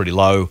 pretty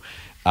low.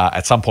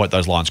 At some point,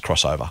 those lines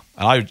cross over.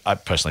 And I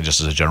personally,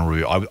 just as a general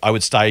review, I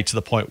would stay to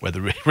the point where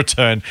the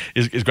return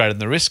is greater than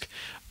the risk.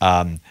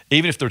 Even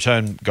if the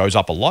return goes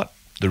up a lot,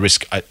 the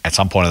risk at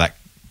some point in that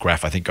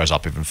graph, I think, goes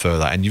up even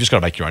further. And you've just got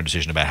to make your own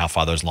decision about how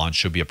far those lines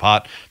should be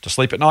apart to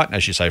sleep at night. And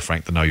as you say,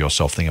 Frank, the know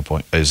yourself thing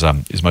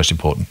is most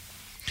important.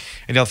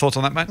 Any other thoughts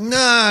on that, mate? No.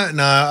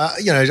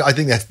 I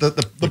think that's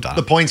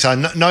the points are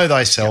know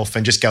thyself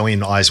and just go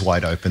in eyes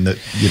wide open.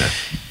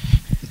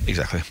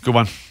 Exactly. Good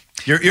one.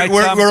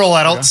 We're all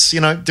adults.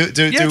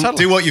 Totally.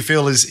 Do what you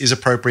feel is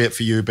appropriate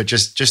for you, but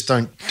just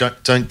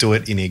don't do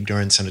it in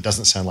ignorance. And it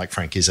doesn't sound like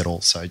Frank is at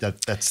all. So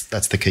that's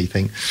the key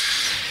thing.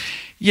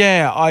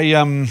 Yeah,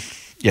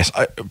 yes,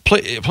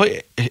 please,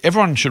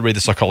 everyone should read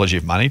The Psychology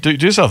of Money. Do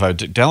yourself a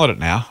download it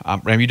now.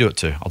 Ram, you do it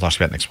too. I'll ask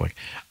you about it next week.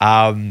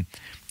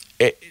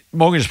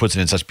 Morgan just puts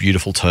it in such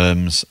beautiful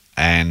terms,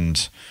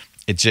 and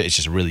it's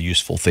just a really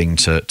useful thing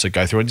to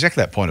go through. And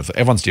exactly that point of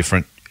everyone's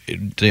different.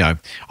 I'm not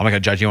going to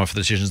judge anyone for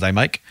the decisions they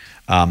make,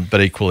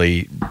 but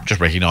equally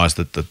just recognise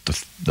that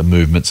the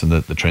movements and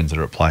the trends that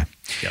are at play.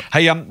 Yep.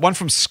 Hey, one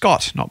from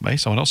Scott, not me,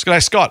 someone else.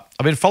 G'day, Scott.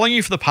 I've been following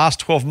you for the past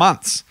 12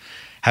 months.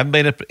 Haven't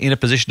been in a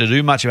position to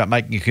do much about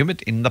making a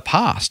commitment in the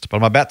past, but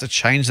I'm about to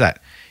change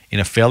that in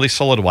a fairly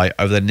solid way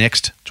over the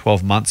next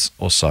 12 months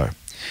or so.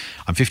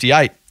 I'm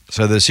 58,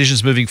 so the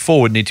decisions moving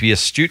forward need to be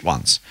astute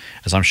ones,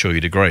 as I'm sure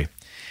you'd agree.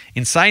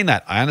 In saying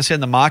that, I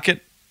understand the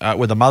market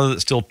with a mother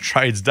that still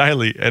trades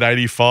daily at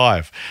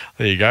 85.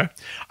 There you go.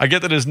 I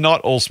get that it's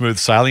not all smooth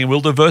sailing and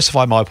will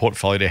diversify my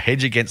portfolio to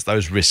hedge against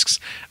those risks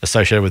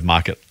associated with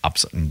market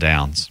ups and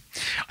downs.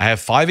 I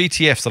have 5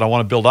 ETFs that I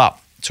want to build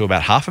up to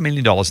about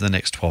 $500,000 in the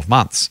next 12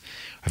 months.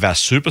 I've our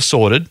super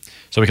sorted,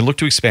 so we can look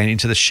to expand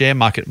into the share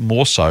market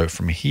more so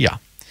from here.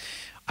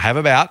 I have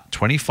about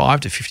 25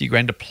 to 50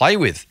 grand to play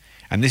with,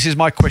 and this is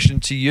my question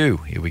to you.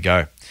 Here we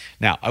go.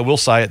 Now, I will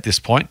say at this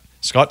point,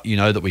 Scott, you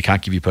know that we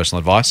can't give you personal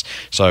advice,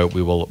 so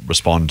we will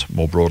respond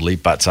more broadly,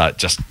 but I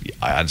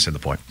understand the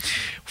point.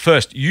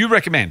 First, you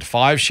recommend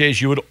 5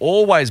 shares you would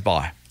always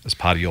buy as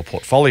part of your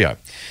portfolio.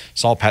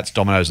 Soul Patts,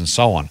 Domino's, and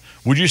so on.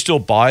 Would you still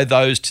buy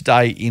those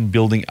today in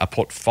building a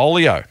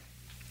portfolio?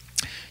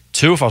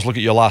 2, if I was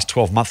looking at your last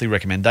 12 monthly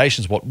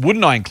recommendations, what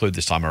wouldn't I include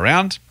this time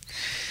around?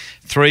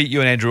 3,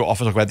 you and Andrew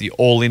often talk about the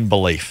all-in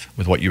belief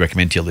with what you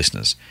recommend to your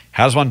listeners.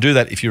 How does one do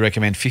that if you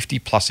recommend 50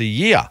 plus a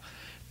year?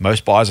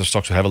 Most buyers of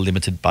stocks will have a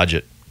limited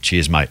budget.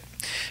 Cheers, mate.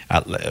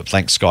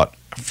 Thanks, Scott,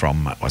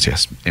 from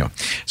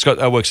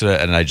Scott works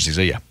at an agency,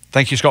 so yeah.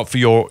 Thank you, Scott, for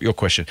your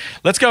question.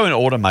 Let's go in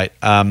order, mate.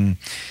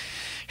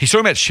 He's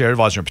talking about Share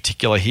Advisor in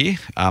particular here,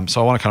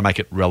 so I want to kind of make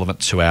it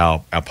relevant to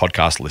our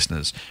podcast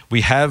listeners.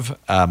 We have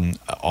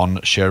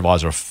on Share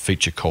Advisor a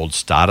feature called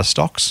Starter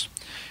Stocks,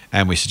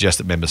 and we suggest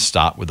that members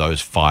start with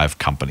those 5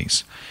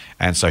 companies.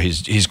 And so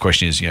his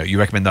question is, you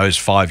recommend those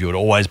 5 you would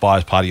always buy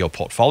as part of your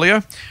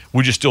portfolio.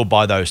 Would you still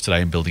buy those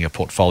today in building a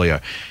portfolio?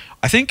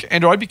 I think,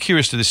 Andrew, I'd be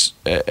curious to this.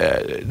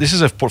 This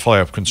is a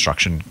portfolio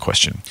construction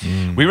question.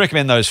 We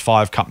recommend those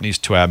 5 companies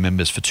to our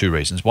members for 2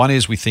 reasons. One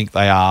is we think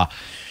they are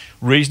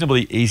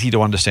reasonably easy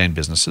to understand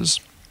businesses.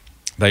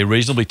 They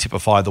reasonably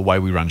typify the way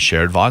we run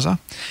Share Advisor,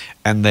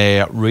 and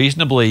they're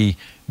reasonably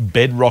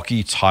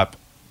bedrocky type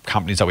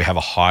companies that we have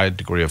a high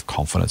degree of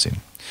confidence in.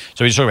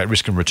 So we just talked about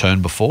risk and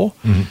return before.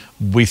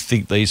 We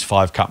think these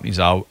 5 companies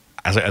are,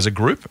 as a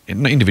group,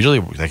 individually,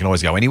 they can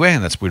always go anywhere,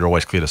 and we're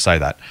always clear to say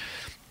that.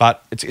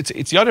 But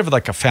it's the idea of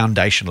like a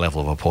foundation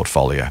level of a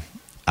portfolio.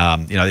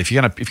 If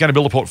you're going to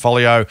build a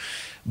portfolio,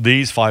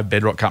 these 5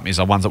 bedrock companies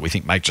are ones that we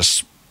think make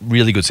just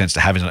really good sense to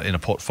have in a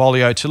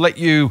portfolio to let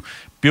you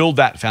build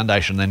that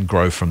foundation and then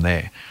grow from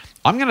there.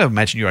 I'm going to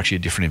imagine you're actually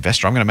a different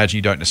investor. I'm going to imagine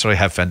you don't necessarily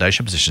have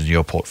foundation positions in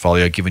your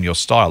portfolio given your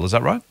style. Is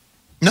that right?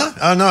 No,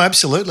 no,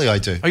 absolutely I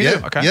do. Oh, you yeah.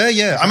 do? Okay.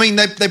 Yeah. I mean,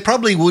 they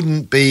probably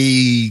wouldn't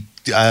be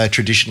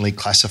traditionally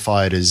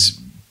classified as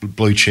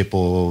blue chip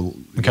or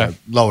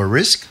lower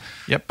risk.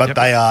 But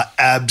they are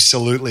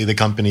absolutely the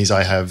companies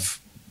I have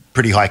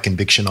pretty high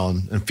conviction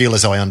on and feel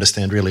as though I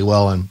understand really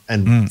well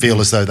and feel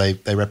as though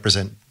they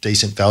represent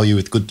decent value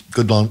with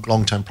good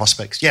long-term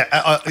prospects.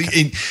 Yeah,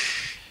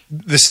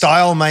 the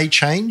style may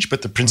change,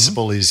 but the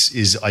principle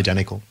is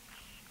identical.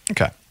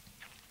 Okay.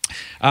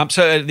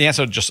 So the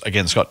answer, just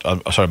again, Scott,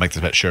 I'm sorry to make this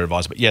about share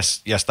advisor, but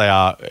yes, they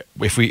are.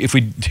 If we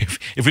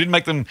didn't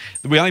make them,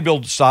 we only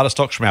build starter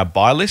stocks from our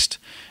buy list,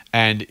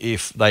 and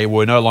if they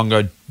were no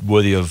longer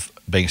worthy of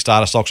being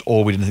starter stocks,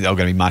 or we didn't think they were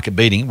going to be market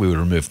beating, we would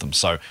remove them.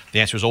 So the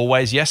answer is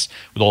always yes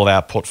with all of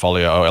our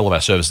portfolio, all of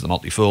our services, the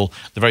Motley Fool.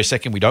 The very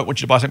second we don't want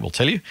you to buy something, we'll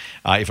tell you.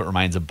 If it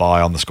remains a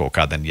buy on the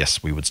scorecard, then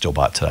yes, we would still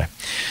buy it today.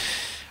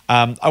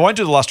 I won't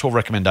do the last 12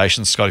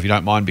 recommendations, Scott, if you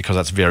don't mind, because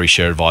that's very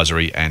share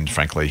advisory and,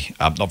 frankly,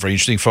 not very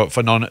interesting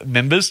for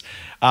non-members.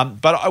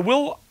 But I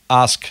will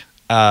ask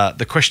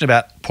the question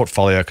about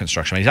portfolio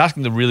construction. He's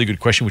asking the really good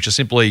question, which is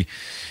simply,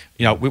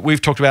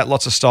 we've talked about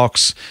lots of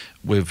stocks.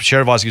 Share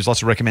Advisor gives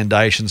lots of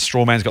recommendations.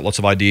 Strawman's got lots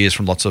of ideas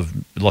from lots of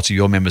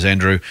your members,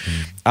 Andrew.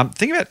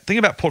 Think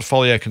about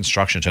portfolio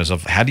construction in terms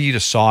of how do you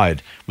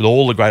decide, with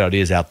all the great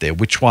ideas out there,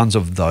 which ones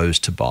of those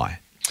to buy?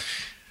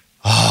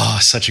 Oh,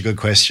 such a good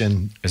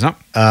question. Isn't it?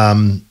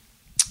 I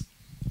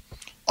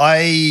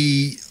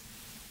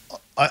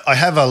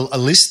have a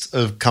list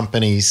of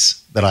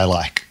companies that I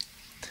like.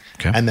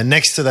 Okay. And then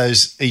next to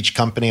each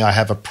company, I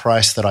have a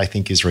price that I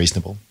think is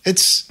reasonable.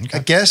 It's a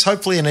guess,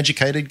 hopefully an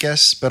educated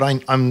guess, but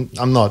I'm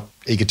not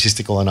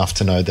egotistical enough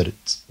to know to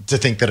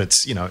think that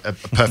it's a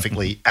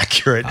perfectly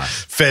accurate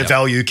fair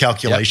value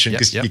calculation,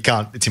 because you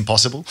can't. It's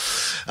impossible.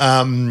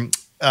 And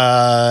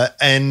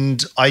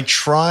I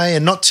try,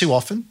 and not too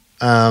often,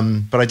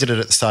 but I did it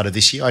at the start of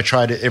this year. I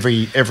tried it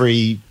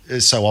every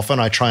so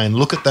often. I try and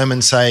look at them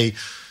and say,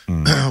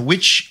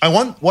 which I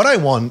want. What I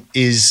want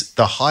is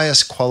the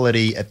highest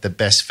quality at the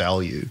best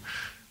value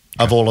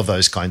of all of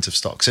those kinds of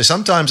stocks. So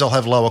sometimes I'll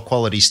have lower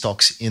quality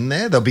stocks in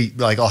there. There'll be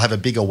I'll have a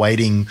bigger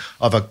weighting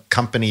of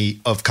companies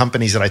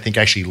that I think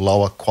are actually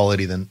lower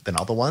quality than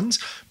other ones,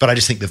 but I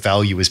just think the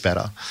value is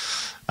better.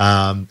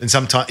 And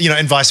sometimes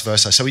and vice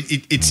versa. So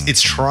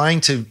it's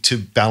trying to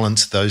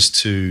balance those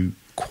two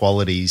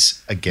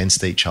qualities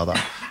against each other.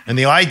 And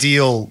the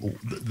ideal,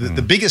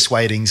 the biggest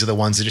weightings are the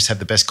ones that just have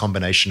the best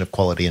combination of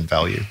quality and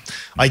value.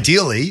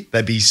 Ideally,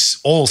 they'd be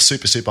all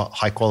super, super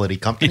high quality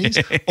companies,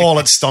 all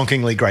at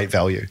stonkingly great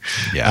value.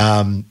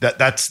 Yeah.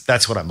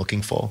 That's what I'm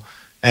looking for.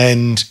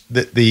 And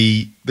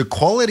the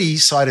quality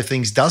side of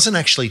things doesn't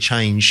actually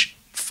change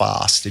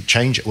fast. It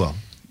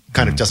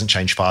doesn't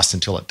change fast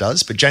until it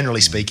does. But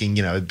generally speaking,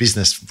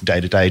 business day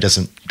to day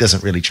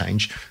doesn't really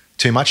change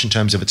too much in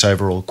terms of its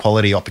overall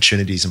quality,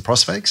 opportunities, and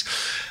prospects.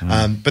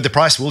 But the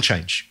price will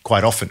change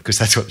quite often, because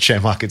that's what share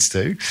markets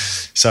do.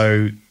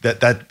 So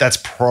that's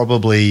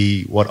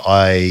probably what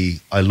I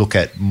look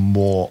at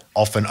more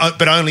often,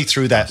 but only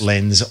through that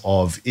lens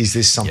of, is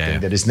this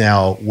something that is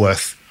now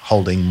worth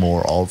holding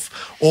more of?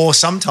 Or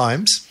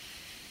sometimes,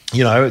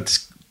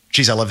 it's,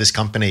 geez, I love this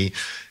company,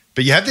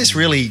 but you have this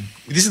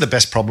this is the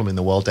best problem in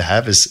the world to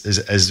have as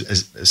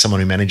someone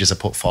who manages a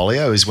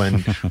portfolio, is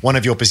when one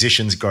of your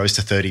positions grows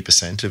to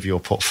 30% of your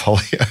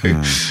portfolio.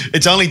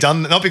 It's only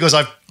done not because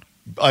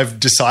I've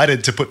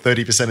decided to put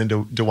 30%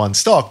 into one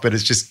stock, but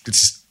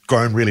it's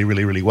grown really,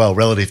 really, really well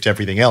relative to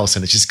everything else,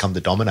 and it's just come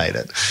to dominate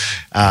it.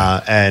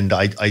 And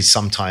I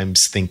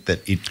sometimes think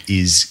that it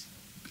is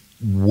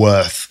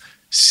worth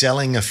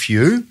selling a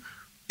few,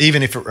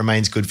 even if it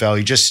remains good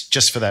value,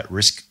 just for that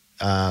risk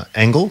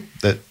angle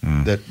that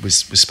was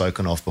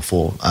spoken of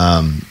before.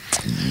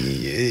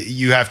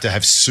 You have to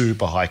have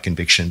super high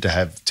conviction to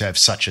have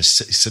such a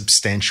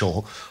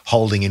substantial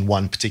holding in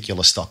one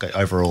particular stock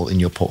overall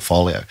in your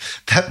portfolio.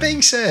 That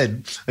being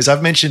said, as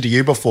I've mentioned to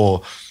you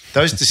before,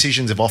 those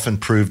decisions have often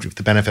proved, with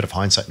the benefit of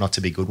hindsight, not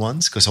to be good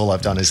ones, because all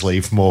I've done is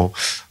leave a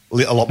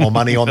lot more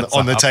money on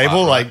the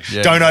table. Part,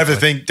 right? Don't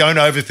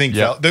overthink.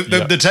 Yeah.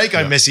 The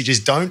take-home message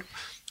is, don't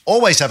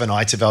always have an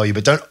eye to value,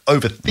 but don't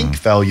overthink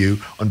value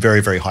on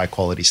very, very high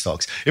quality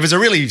stocks. If it's a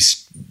really,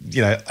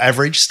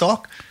 average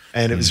stock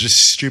and it was just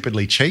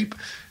stupidly cheap,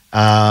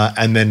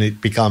 and then it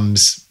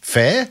becomes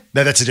fair,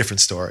 that's a different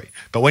story.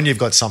 But when you've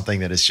got something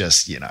that is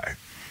just,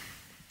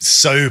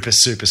 super,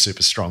 super,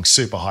 super strong,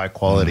 super high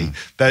quality,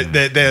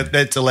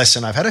 that's a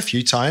lesson I've had a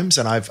few times,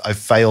 and I've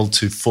failed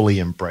to fully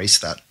embrace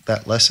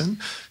that lesson.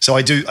 So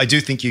I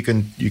do think you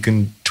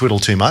can twiddle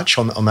too much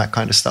on that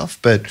kind of stuff,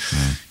 but.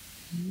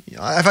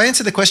 If I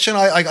answer the question,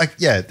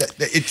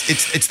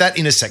 it's that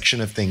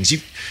intersection of things.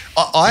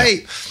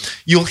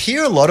 You'll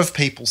hear a lot of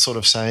people sort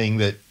of saying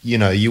that,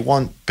 you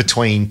want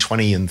between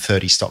 20 and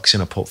 30 stocks in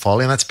a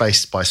portfolio, and that's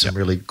based by some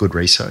really good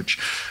research.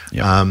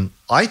 Yep.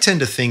 I tend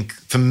to think,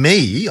 for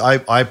me,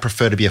 I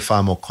prefer to be a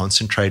far more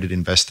concentrated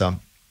investor.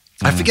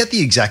 I forget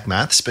the exact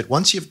maths, but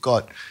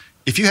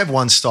if you have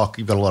one stock,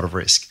 you've got a lot of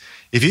risk.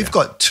 If you've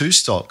got 2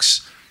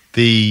 stocks,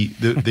 the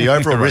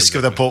overall risk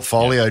of the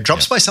portfolio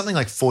drops by something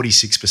like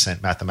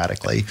 46%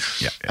 mathematically,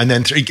 and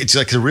then 3. It's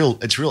like real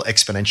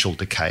exponential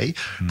decay.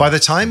 By the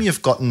time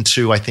you've gotten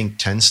to, I think,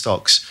 10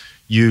 stocks,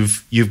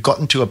 you've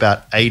gotten to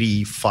about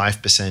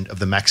 85% of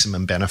the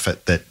maximum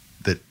benefit that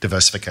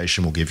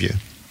diversification will give you,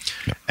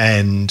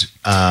 And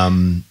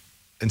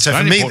so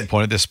for me, important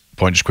point at this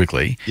point, just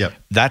quickly,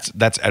 that's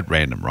at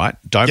random, right?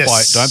 Don't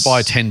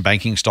buy 10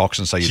 banking stocks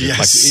and say you do.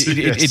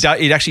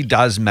 It actually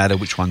does matter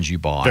which ones you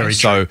buy. Very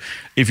so true.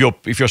 if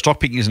your stock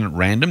picking isn't at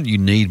random, you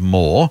need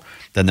more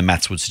than the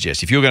maths would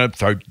suggest. If you're going to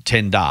throw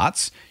 10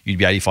 darts, you'd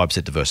be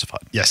 85%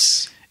 diversified.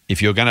 Yes.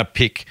 If you're going to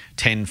pick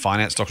 10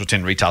 finance stocks or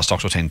 10 retail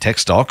stocks or 10 tech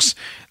stocks,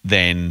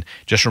 then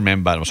just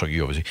remember, I'm talking to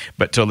you obviously,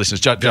 but to listeners,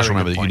 just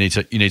remember that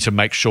you need to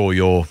make sure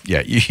you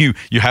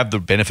have the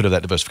benefit of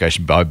that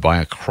diversification by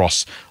buying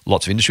across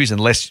lots of industries.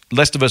 And less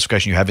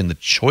diversification you have in the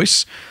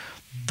choice,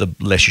 the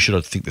less you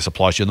should think this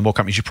applies to you, and the more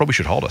companies you probably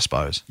should hold, I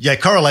suppose. Yeah,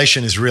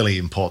 correlation is really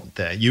important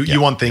there.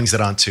 You want things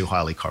that aren't too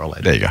highly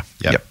correlated. There you go.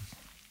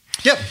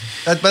 Yep.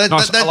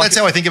 That's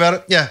how I think about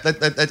it. Yeah.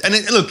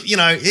 Look,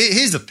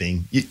 here's the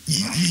thing.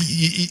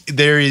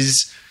 There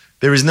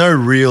is no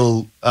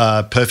real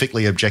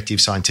perfectly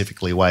objective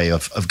scientifically way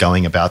of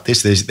going about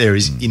this. There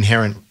is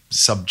inherent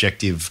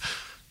subjectivity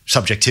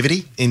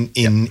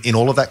in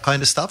all of that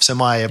kind of stuff. So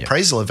my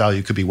appraisal of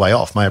value could be way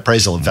off. My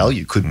appraisal of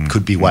value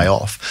could be way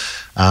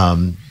off.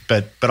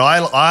 But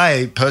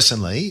I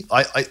personally,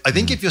 I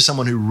think if you're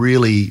someone who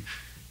really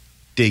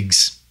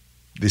digs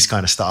this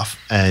kind of stuff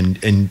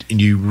and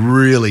you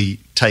really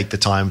take the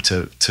time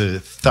to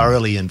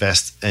thoroughly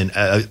invest and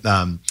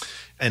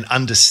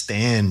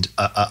understand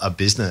a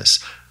business,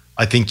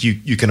 I think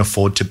you can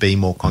afford to be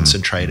more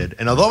concentrated.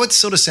 And although it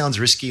sort of sounds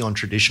risky on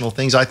traditional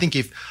things, I think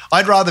if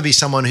I'd rather be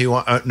someone who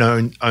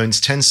owns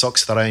 10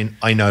 stocks that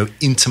I know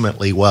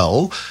intimately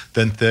well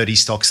than 30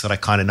 stocks that I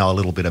kind of know a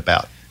little bit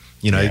about.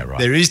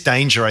 There is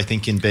danger, I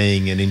think, in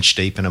being an inch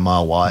deep and a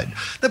mile wide.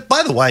 But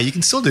by the way, you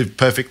can still do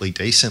perfectly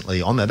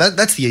decently on that.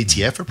 That's the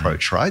ETF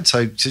approach, right?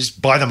 So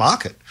just buy the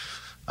market.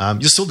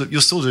 You'll still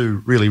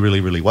do really,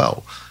 really, really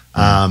well.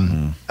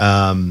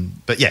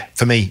 But yeah,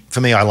 for me,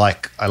 I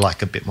like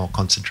a bit more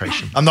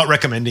concentration. I'm not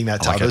recommending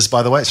that to others,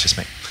 by the way. It's just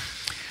me.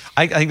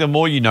 I think the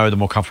more you know, the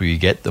more comfortable you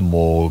get, the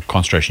more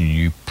concentration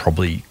you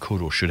probably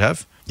could or should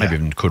have. Maybe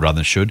even could rather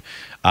than should.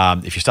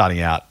 If you're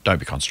starting out, don't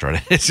be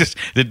concentrated. It's just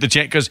the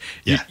chance, because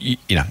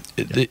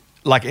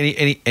like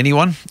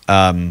anyone,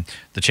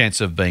 the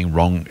chance of being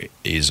wrong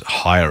is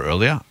higher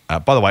earlier.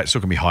 By the way, it still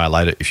can be higher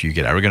later if you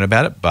get arrogant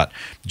about it. But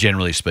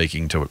generally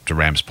speaking, to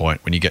Ram's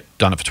point, when you get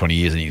done it for 20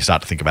 years and you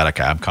start to think about,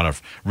 okay, I'm kind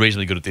of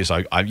reasonably good at this.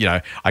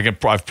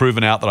 I've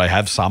proven out that I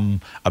have some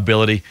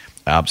ability.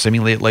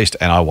 Seemingly at least,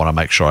 and I want to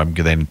make sure I'm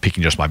then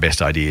picking just my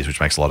best ideas, which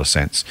makes a lot of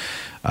sense.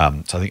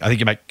 So I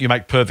think you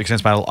make perfect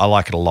sense, mate. I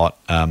like it a lot.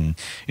 In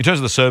terms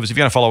of the service, if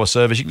you're going to follow a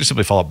service, you can just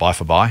simply follow it buy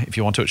for buy if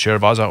you want to at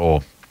ShareAdvisor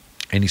or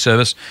any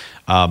service.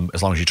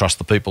 As long as you trust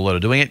the people that are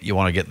doing it, you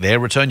want to get their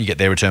return. You get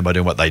their return by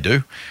doing what they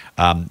do.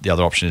 The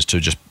other option is to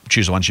just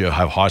choose the ones you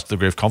have highest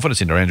degree of confidence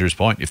in. To Andrew's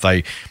point, if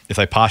they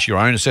pass your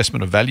own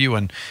assessment of value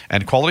and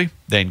quality,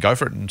 then go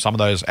for it. And some of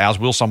those, ours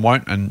will, some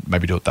won't, and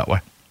maybe do it that way.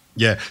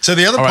 Yeah. So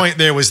the other point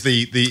there was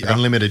the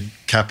unlimited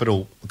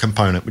capital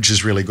component, which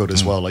is really good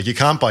as well. Like, you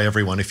can't buy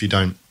everyone if you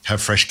don't have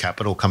fresh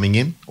capital coming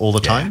in all the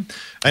time.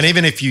 And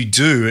even if you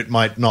do, it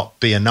might not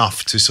be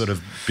enough to sort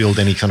of build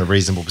any kind of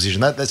reasonable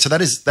position. So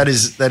that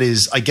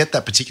is I get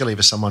that, particularly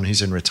for someone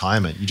who's in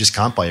retirement. You just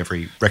can't buy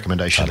every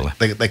recommendation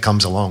that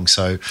comes along.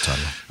 So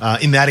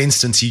in that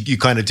instance, you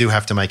kind of do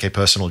have to make a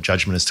personal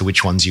judgment as to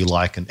which ones you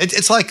like. And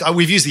it's like,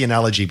 we've used the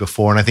analogy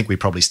before, and I think we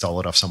probably stole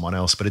it off someone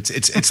else, but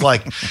it's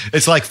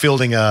like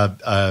fielding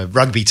a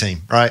rugby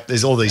team, right?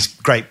 There's all these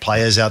great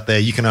players out there.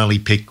 You can only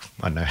pick,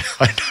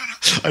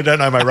 I don't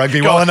know my rugby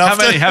well enough.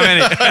 How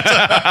many?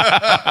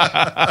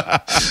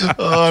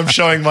 I'm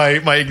showing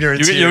my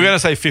ignorance. You were going to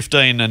say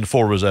 15 and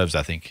 4 reserves,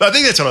 I think. I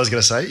think that's what I was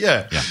going to say.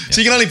 Yeah.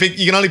 So you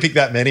can only pick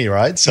that many,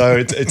 right?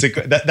 So that's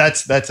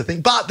the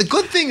thing. But the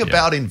good thing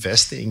about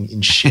investing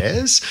in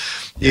shares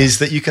is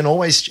that you can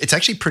always. It's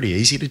actually pretty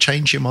easy to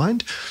change your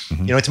mind.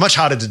 Mm-hmm. It's much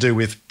harder to do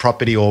with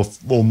property or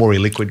more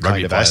illiquid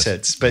kind of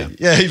assets. But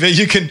but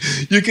you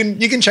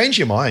can change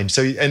your mind.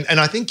 So and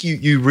I think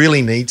you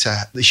really need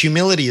to. The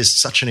humility is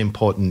such an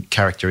important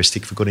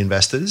characteristic for good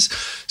investors.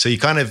 So you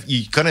kind of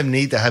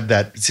need to have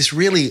that. It's this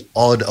really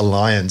odd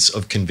alliance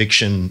of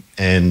conviction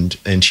and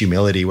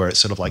humility, where it's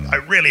sort of like, I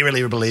really,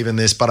 really believe in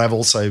this, but I'm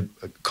also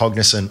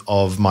cognizant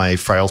of my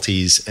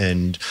frailties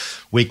and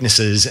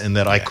weaknesses, and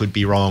that I could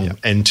be wrong,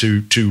 and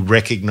to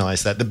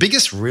recognize that.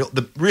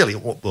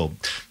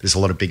 There's a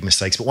lot of big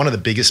mistakes, but one of the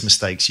biggest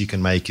mistakes you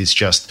can make is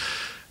just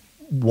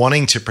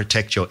wanting to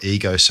protect your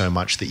ego so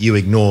much that you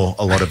ignore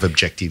a lot of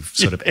objective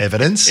sort of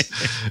evidence.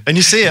 And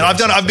you see it.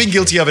 I've been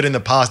guilty of it in the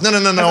past. No.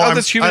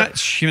 That's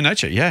human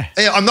nature. Yeah.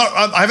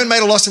 I haven't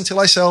made a loss until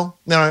I sell.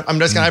 No, I'm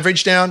just going to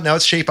average down. Now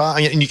it's cheaper.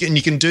 And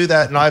you can do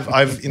that. And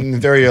I've in the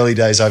very early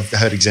days, I've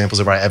heard examples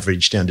of where I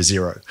averaged down to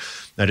zero.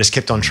 I just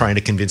kept on trying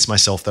to convince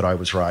myself that I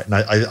was right. And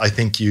I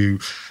think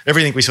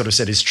everything we sort of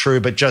said is true,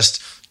 but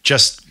just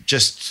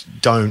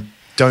don't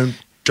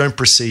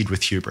proceed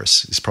with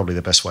hubris is probably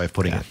the best way of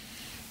putting it.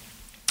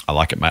 I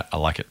like it, Matt. I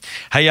like it.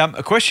 Hey,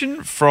 a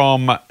question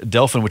from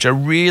Delphin, which I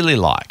really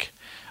like.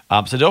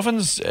 So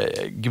Delphin's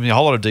giving me a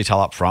whole lot of detail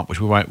up front, which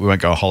we won't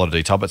go a whole lot of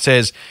detail, but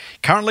says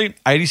currently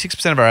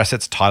 86% of our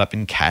assets tied up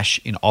in cash,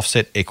 in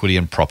offset equity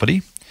and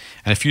property,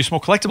 and a few small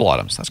collectible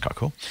items. That's quite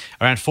cool.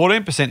 Around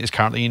 14% is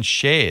currently in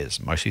shares,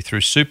 mostly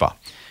through super.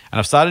 And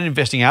I've started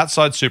investing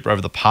outside super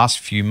over the past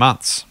few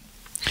months.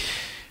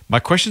 My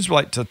questions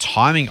relate to the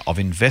timing of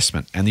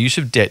investment and the use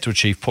of debt to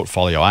achieve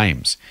portfolio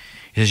aims.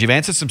 He says you've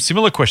answered some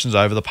similar questions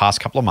over the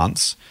past couple of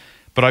months,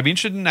 but I'd be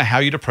interested to know how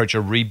you'd approach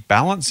a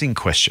rebalancing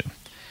question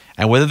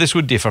and whether this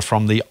would differ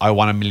from the I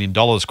won $1 million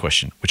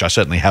question, which I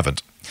certainly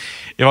haven't.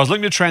 If I was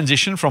looking to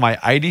transition from a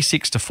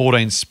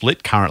 86-14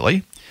 split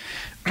currently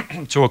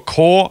to a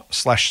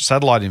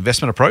core/satellite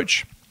investment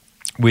approach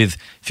with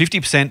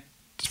 50-70%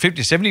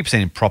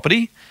 in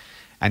property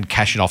and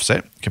cash and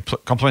offset,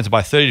 complemented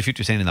by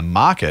 30-50% in the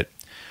market,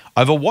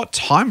 over what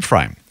time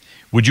frame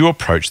would you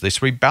approach this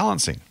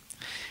rebalancing?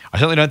 I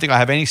certainly don't think I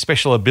have any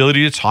special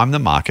ability to time the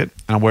market,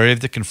 and I'm aware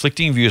of the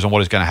conflicting views on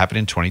what is going to happen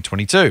in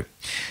 2022.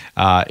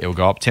 It will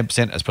go up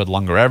 10% as per the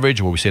longer average,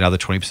 or will we see another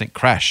 20%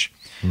 crash?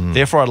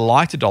 Therefore, I'd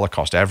like to dollar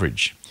cost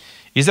average.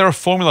 Is there a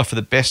formula for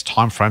the best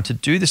time frame to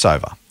do this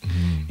over?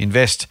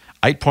 Invest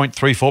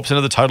 8.34%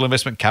 of the total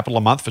investment capital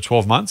a month for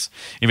 12 months.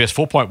 Invest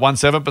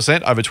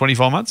 4.17% over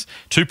 24 months.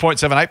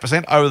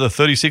 2.78% over the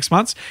 36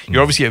 months.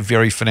 You're obviously a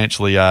very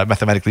financially,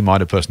 mathematically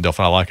minded person,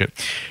 Delphin. I like it.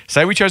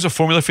 Say we chose a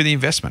formula for the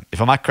investment. If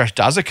a market crash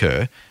does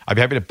occur, I'd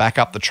be happy to back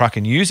up the truck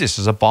and use this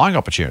as a buying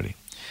opportunity.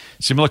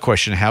 Similar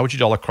question, how would you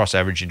dollar cost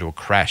average into a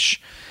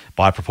crash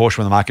by a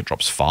proportion when the market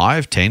drops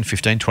 5, 10,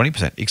 15,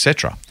 20%,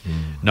 etc.?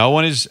 No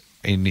one is,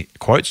 in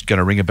quotes, going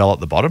to ring a bell at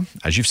the bottom,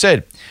 as you've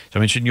said. So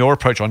I'm interested in your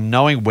approach on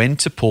knowing when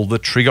to pull the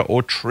trigger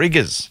or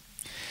triggers.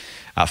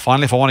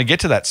 Finally, if I want to get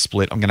to that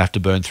split, I'm going to have to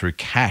burn through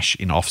cash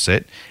in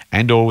offset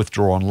and or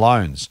withdraw on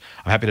loans.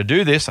 I'm happy to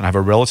do this and have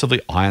a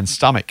relatively iron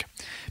stomach.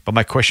 But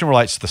my question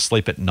relates to the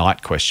sleep at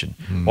night question.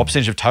 What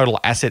percentage of total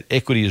asset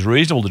equity is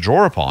reasonable to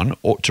draw upon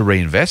or to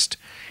reinvest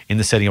in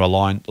the setting of a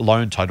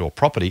loan tied to a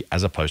property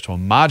as opposed to a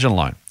margin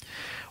loan?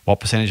 What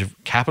percentage of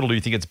capital do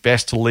you think it's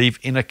best to leave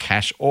in a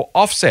cash or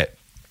offset?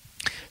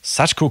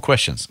 Such cool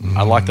questions.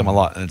 I like them a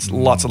lot, and it's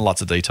lots and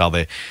lots of detail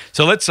there.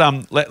 So let's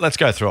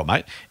go through it,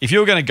 mate. If you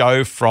were going to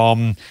go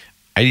from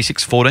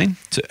 86-14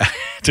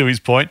 to his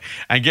point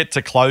and get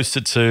to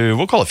closer to,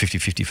 we'll call it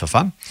 50-50 for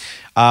fun.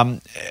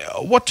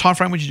 What time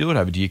frame would you do it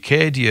over? Do you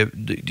care? Do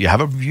you have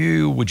a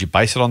view? Would you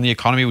base it on the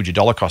economy? Would you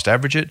dollar cost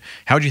average it?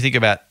 How would you think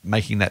about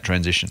making that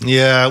transition?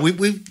 Yeah,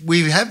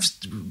 we have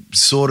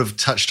sort of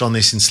touched on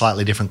this in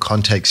slightly different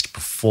context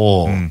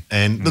before.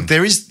 And look,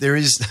 there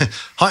is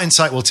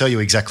hindsight will tell you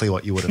exactly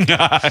what you would have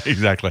done.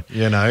 Exactly.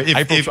 You know,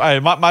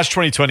 March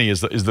 2020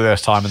 is the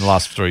worst time in the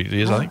last 3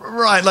 years, I think.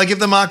 Right. Like if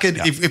the market,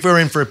 if we're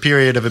in for a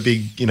period of a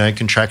big,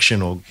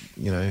 contraction or,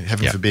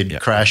 heaven forbid,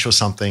 crash or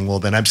something, well,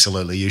 then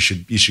absolutely you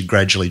should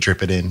gradually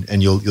drip it in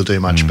and you'll do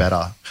much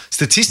better.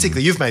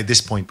 Statistically, you've made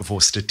this point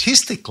before.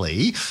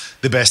 Statistically,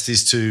 the best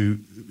is to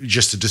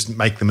just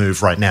make the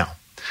move right now.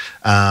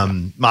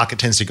 Market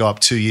tends to go up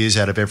 2 years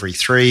out of every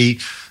 3.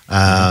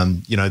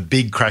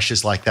 Big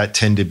crashes like that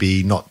tend to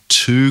be not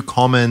too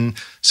common.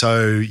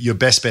 So your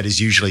best bet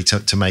is usually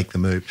to make the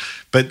move.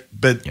 But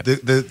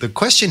the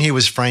question here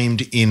was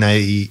framed in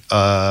a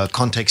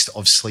context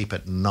of sleep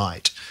at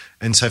night.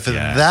 And so for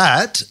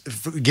that,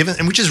 given,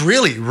 and which is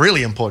really,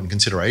 really important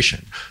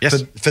consideration.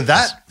 Yes. For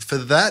that,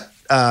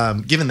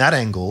 given that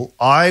angle,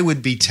 I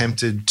would be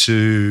tempted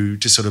to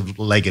sort of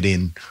leg it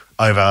in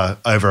over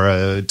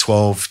a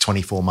 12,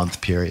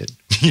 24-month period.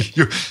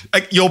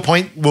 Your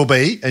point will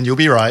be, and you'll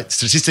be right,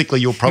 statistically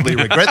you'll probably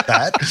regret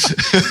that.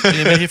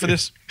 You're here for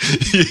this?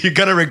 You're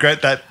going to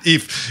regret that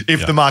if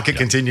the market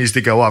continues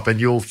to go up, and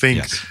you'll think,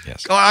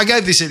 yes. Oh, I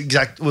gave this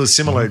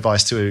similar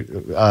advice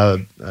to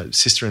a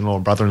sister-in-law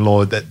and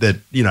brother-in-law that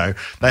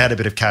they had a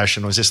bit of cash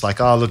and was just like,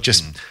 oh, look,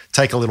 just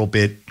take a little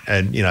bit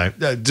and,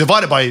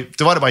 divide it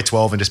by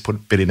 12 and just put a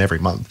bit in every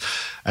month.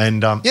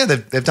 And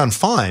they've done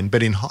fine,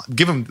 but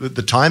given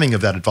the timing of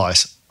that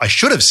advice, I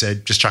should have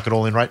said just chuck it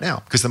all in right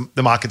now because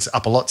the market's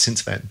up a lot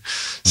since then.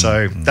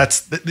 So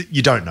that's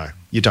you don't know.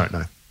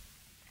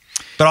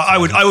 But I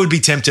would be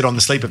tempted on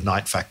the sleep at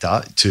night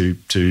factor to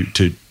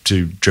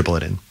dribble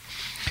it in.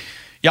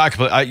 Yeah,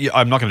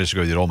 I'm not going to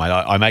disagree with you at all, mate.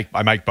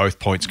 I make both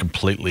points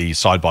completely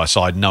side by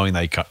side, knowing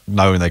they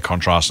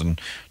contrast and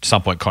to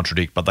some point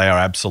contradict, but they are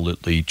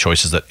absolutely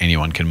choices that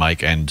anyone can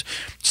make. And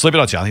sleep at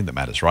night's the only thing that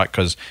matters, right?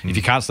 Because if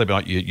you can't sleep at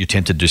night, you're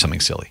tempted to do something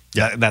silly.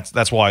 Yeah,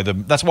 that's why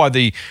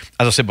the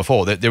as I said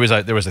before, there is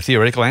a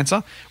theoretical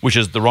answer, which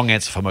is the wrong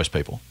answer for most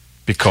people.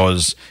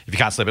 Because if you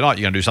can't sleep at night,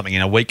 you're going to do something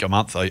in a week, a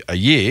month, a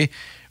year.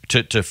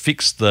 To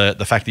fix the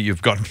fact that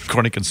you've got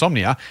chronic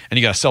insomnia and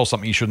you're going to sell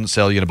something you shouldn't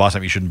sell, you're going to buy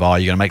something you shouldn't buy,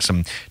 you're going to make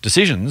some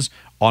decisions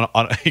on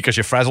because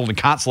you're frazzled and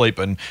can't sleep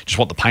and just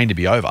want the pain to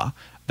be over,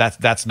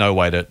 that's no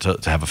way to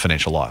have a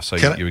financial life. So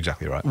you're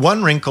exactly right.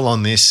 One wrinkle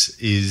on this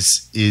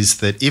is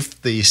that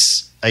if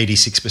this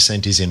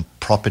 86% is in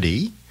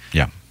property,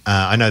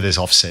 I know there's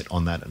offset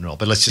on that and all,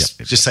 but let's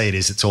just say it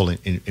is. It's all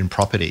in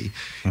property.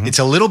 Mm-hmm. It's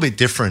a little bit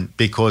different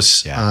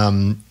because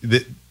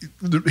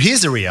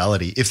here's the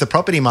reality. If the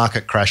property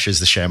market crashes,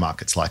 the share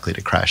market's likely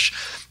to crash.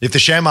 If the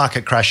share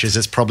market crashes,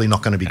 it's probably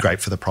not going to be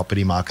great for the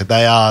property market.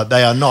 They are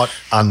not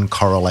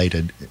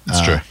uncorrelated.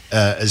 That's true.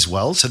 As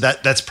well. So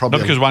that's probably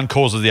not because one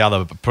causes the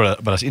other,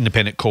 but an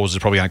independent cause is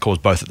probably going to cause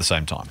both at the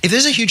same time. If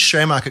there's a huge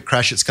share market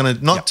crash, it's going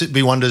to not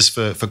be wonders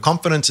for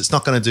confidence. It's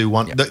not going to do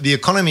the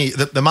economy.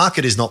 The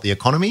market is not the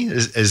economy,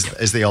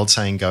 as the old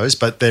saying goes.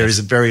 But there is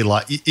a very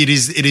it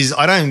is.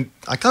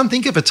 I can't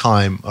think of a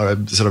time or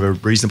a sort of a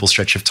reasonable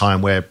stretch of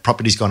time where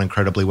property's gone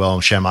incredibly well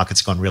and share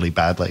market's gone really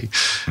badly,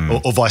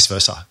 or vice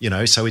versa.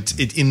 So it's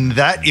in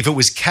that. If it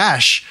was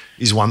cash,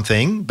 is one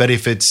thing, but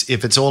if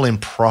it's all in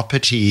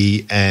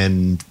property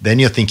and then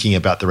you're thinking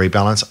about the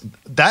rebalance,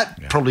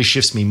 that probably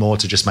shifts me more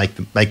to just make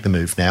the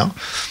move now.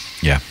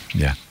 Yeah.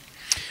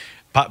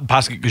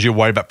 Because you're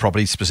worried about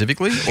property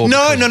specifically? Or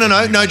No.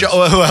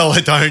 Well,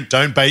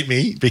 don't bait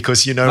me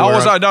because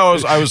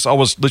I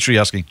was literally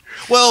asking.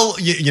 Well,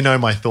 you know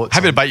my thoughts.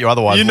 Happy to bait you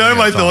otherwise. You know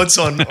my thoughts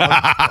on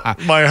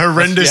my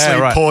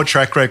horrendously poor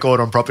track record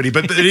on property.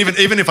 But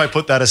even if I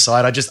put that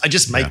aside, I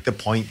just make the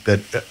point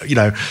that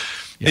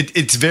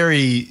it's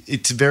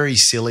very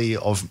silly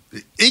of.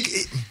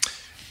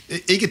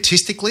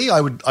 Egotistically,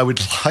 I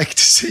would like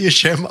to see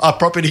a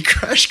property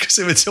crash because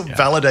it would sort of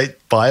validate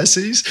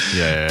biases.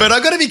 But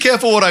I've got to be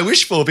careful what I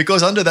wish for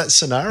because under that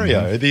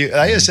scenario, the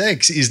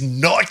ASX is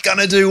not going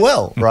to do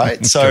well,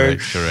 right? So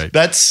correct.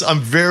 I'm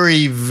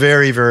very,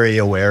 very, very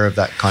aware of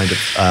that kind of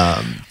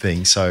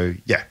thing. So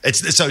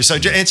so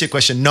to answer your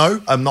question,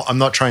 no, I'm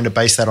not trying to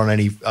base that on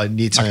any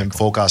near-term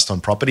forecast on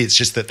property. It's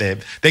just that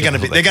they're going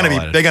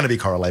to be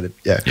correlated.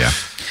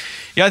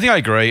 Yeah, I think I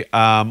agree.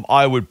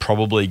 I would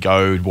probably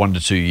go 1 to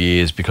 2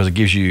 years because it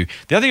gives you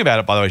 – the other thing about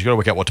it, by the way, is you've got to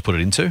work out what to put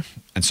it into.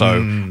 And so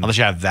unless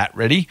you have that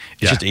ready,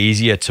 it's just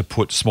easier to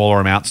put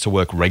smaller amounts to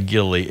work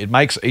regularly. It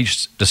makes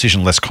each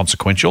decision less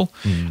consequential,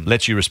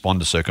 lets you respond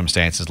to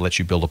circumstances, lets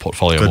you build a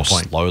portfolio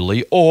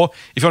slowly. Or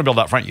if you want to build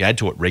up front, you add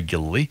to it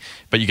regularly,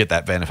 but you get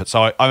that benefit.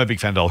 So I'm a big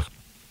fan of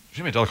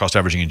dollar cost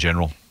averaging in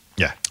general.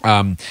 Yeah.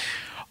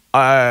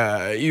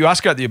 You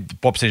ask about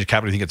what percentage of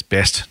capital you think it's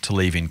best to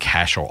leave in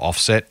cash or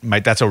offset.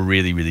 Mate, that's a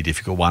really, really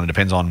difficult one. It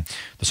depends on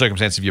the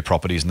circumstances of your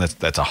properties, and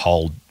that's a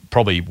whole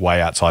probably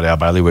way outside our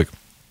bailiwick.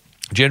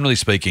 Generally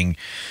speaking,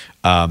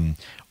 I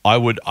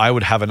would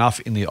have enough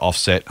in the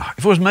offset.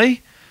 If it was me,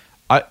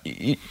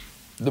 the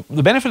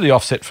benefit of the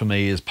offset for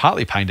me is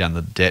partly paying down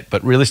the debt,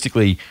 but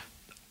realistically,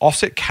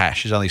 offset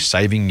cash is only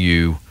saving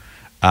you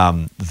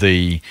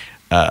the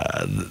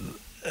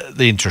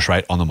interest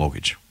rate on the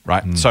mortgage.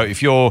 Right. So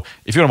if you're on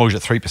a mortgage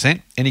at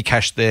 3%, any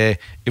cash there, if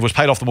it was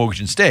paid off the mortgage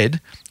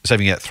instead,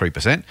 saving you at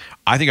 3%,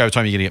 I think over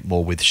time you're going to get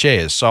more with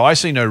shares. So I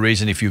see no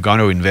reason if you're going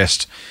to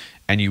invest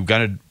and you're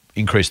going to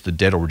increase the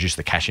debt or reduce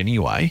the cash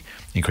anyway,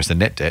 increase the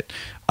net debt,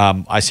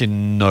 I see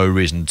no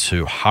reason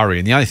to hurry.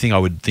 And the only thing I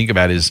would think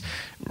about is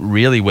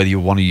really whether you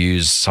want to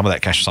use some of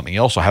that cash for something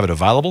else or have it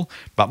available.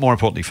 But more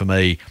importantly for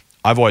me,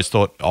 I've always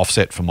thought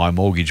offset for my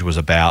mortgage was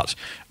about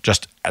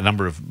just a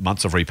number of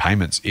months of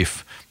repayments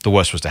if the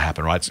worst was to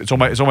happen, right? It's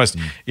almost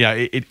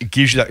it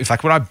gives you that. In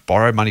fact, when I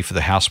borrowed money for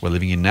the house we're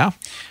living in now,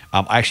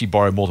 I actually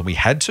borrowed more than we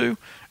had to,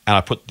 and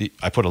I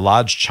put a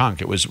large chunk.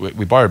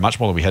 We borrowed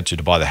much more than we had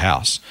to buy the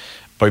house,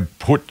 but we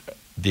put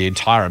the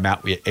entire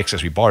amount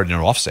excess we borrowed in an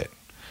offset,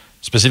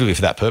 specifically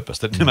for that purpose,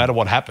 that no matter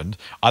what happened,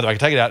 either I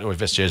could take it out to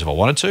invest shares if I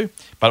wanted to,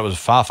 but it was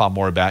far, far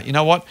more about, you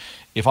know what,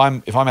 if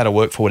I'm out of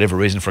work for whatever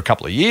reason for a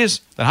couple of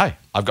years, then hey,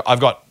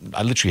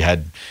 I literally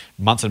had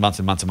months and months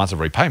and months and months of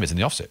repayments in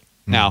the offset.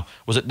 Now,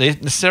 was it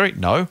necessary?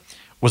 No.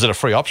 Was it a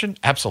free option?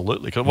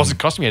 Absolutely, because it wasn't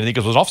costing me anything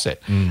because it was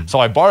offset. So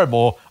I borrowed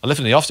more, I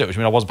left it in the offset, which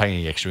meant I wasn't paying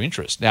any extra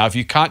interest. Now, if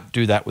you can't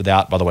do that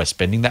without, by the way,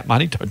 spending that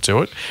money, don't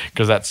do it,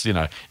 because that's, if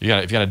you're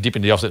going to dip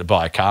into the offset to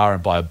buy a car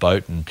and buy a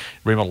boat and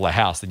remodel a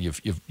house, then you've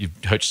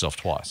hurt yourself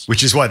twice.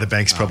 Which is why the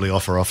banks probably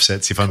offer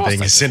offsets. If I'm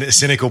being a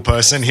cynical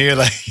person here,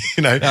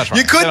 you right.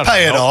 could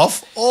pay it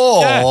off,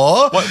 or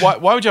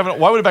why would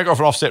a bank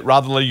offer an offset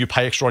rather than letting you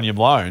pay extra on your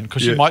loan?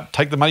 Because you might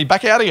take the money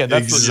back out again.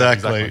 That's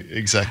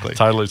exactly.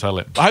 Totally.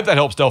 I hope that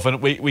helps, Delphin.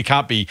 We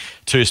can't be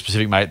too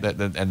specific, mate,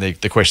 and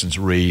the question's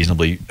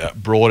reasonably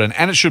broad,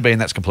 and it should be, and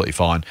that's completely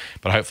fine.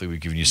 But hopefully we've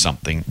given you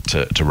something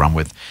to run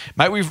with.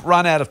 Mate, we've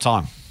run out of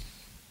time.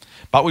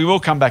 But we will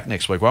come back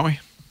next week, won't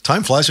we?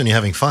 Time flies when you're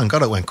having fun.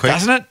 God, it went quick.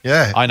 Doesn't it?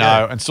 Yeah. I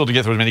know, and still to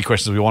get through as many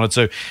questions as we wanted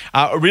to.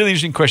 A really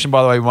interesting question,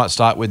 by the way, we might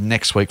start with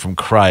next week from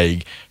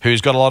Craig,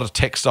 who's got a lot of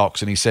tech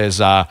stocks, and he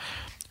says...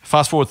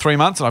 fast forward 3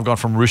 months, and I've gone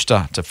from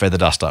rooster to feather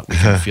duster. We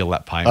can feel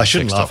that pain. I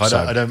shouldn't laugh.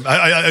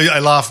 I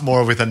laugh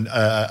more with an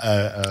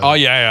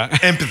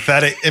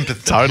empathetic,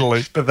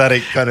 totally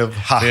pathetic kind of.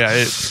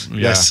 Yes,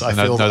 I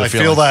feel that. I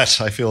feel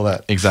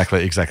that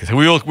exactly. So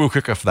we'll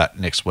kick off that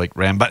next week,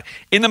 Ram. But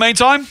in the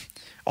meantime,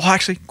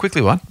 actually, quick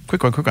one. You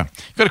got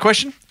a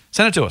question?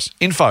 send it to us.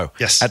 Info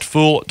Yes. at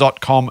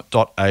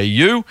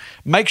fool.com.au.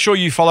 Make sure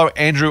you follow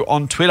Andrew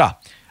on Twitter.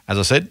 As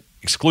I said,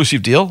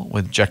 exclusive deal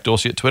with Jack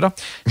Dorsey at Twitter.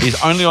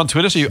 He's only on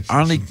Twitter, so you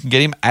only can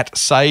get him at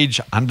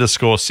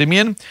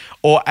Sage_Simeon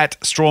or at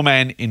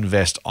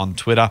StrawmanInvest on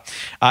Twitter.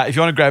 If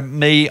you want to grab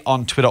me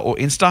on Twitter or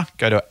Insta,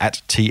 go to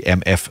at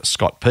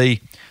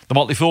TMFScottP. The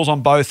Motley Fool's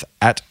on both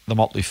at The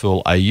Motley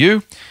Fool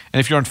AU. And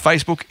if you're on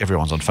Facebook,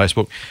 everyone's on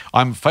Facebook.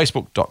 I'm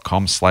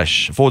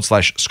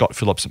facebook.com//Scott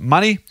Phillips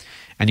Money.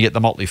 And you get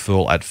The Motley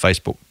Fool at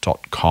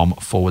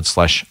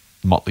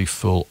facebook.com/Motley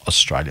Fool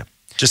Australia.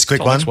 Just a quick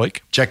Till one. next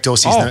week. Jack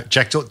Dorsey's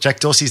Jack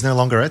Dorsey's no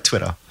longer at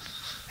Twitter.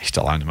 He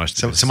still owns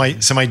most of it. So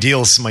my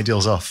deal's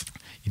off.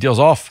 He deals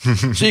off.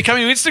 So you're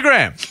coming to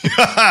Instagram.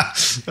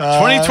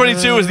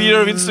 2022 is the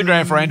year of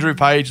Instagram for Andrew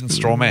Page and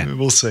Strawman.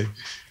 We'll see.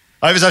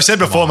 As I've said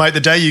before, mate, the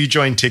day you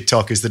join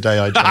TikTok is the day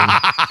I join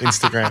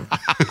Instagram.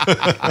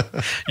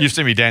 You've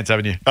seen me dance,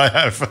 haven't you? I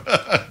have.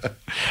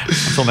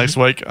 Until next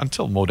week,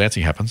 until more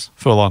dancing happens.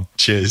 Full on.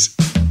 Cheers.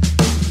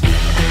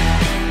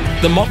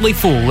 The Motley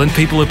Fool and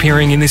people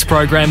appearing in this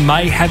program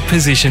may have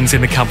positions in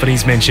the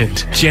companies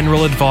mentioned.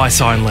 General advice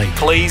only.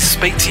 Please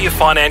speak to your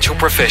financial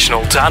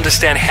professional to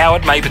understand how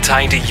it may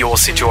pertain to your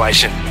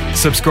situation.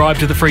 Subscribe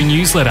to the free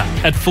newsletter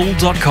at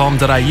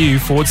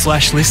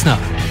fool.com.au/listener.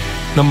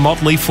 The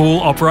Motley Fool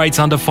operates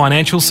under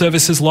Financial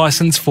Services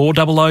Licence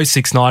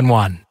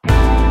 400691.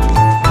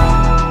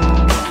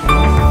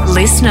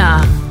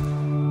 Listener.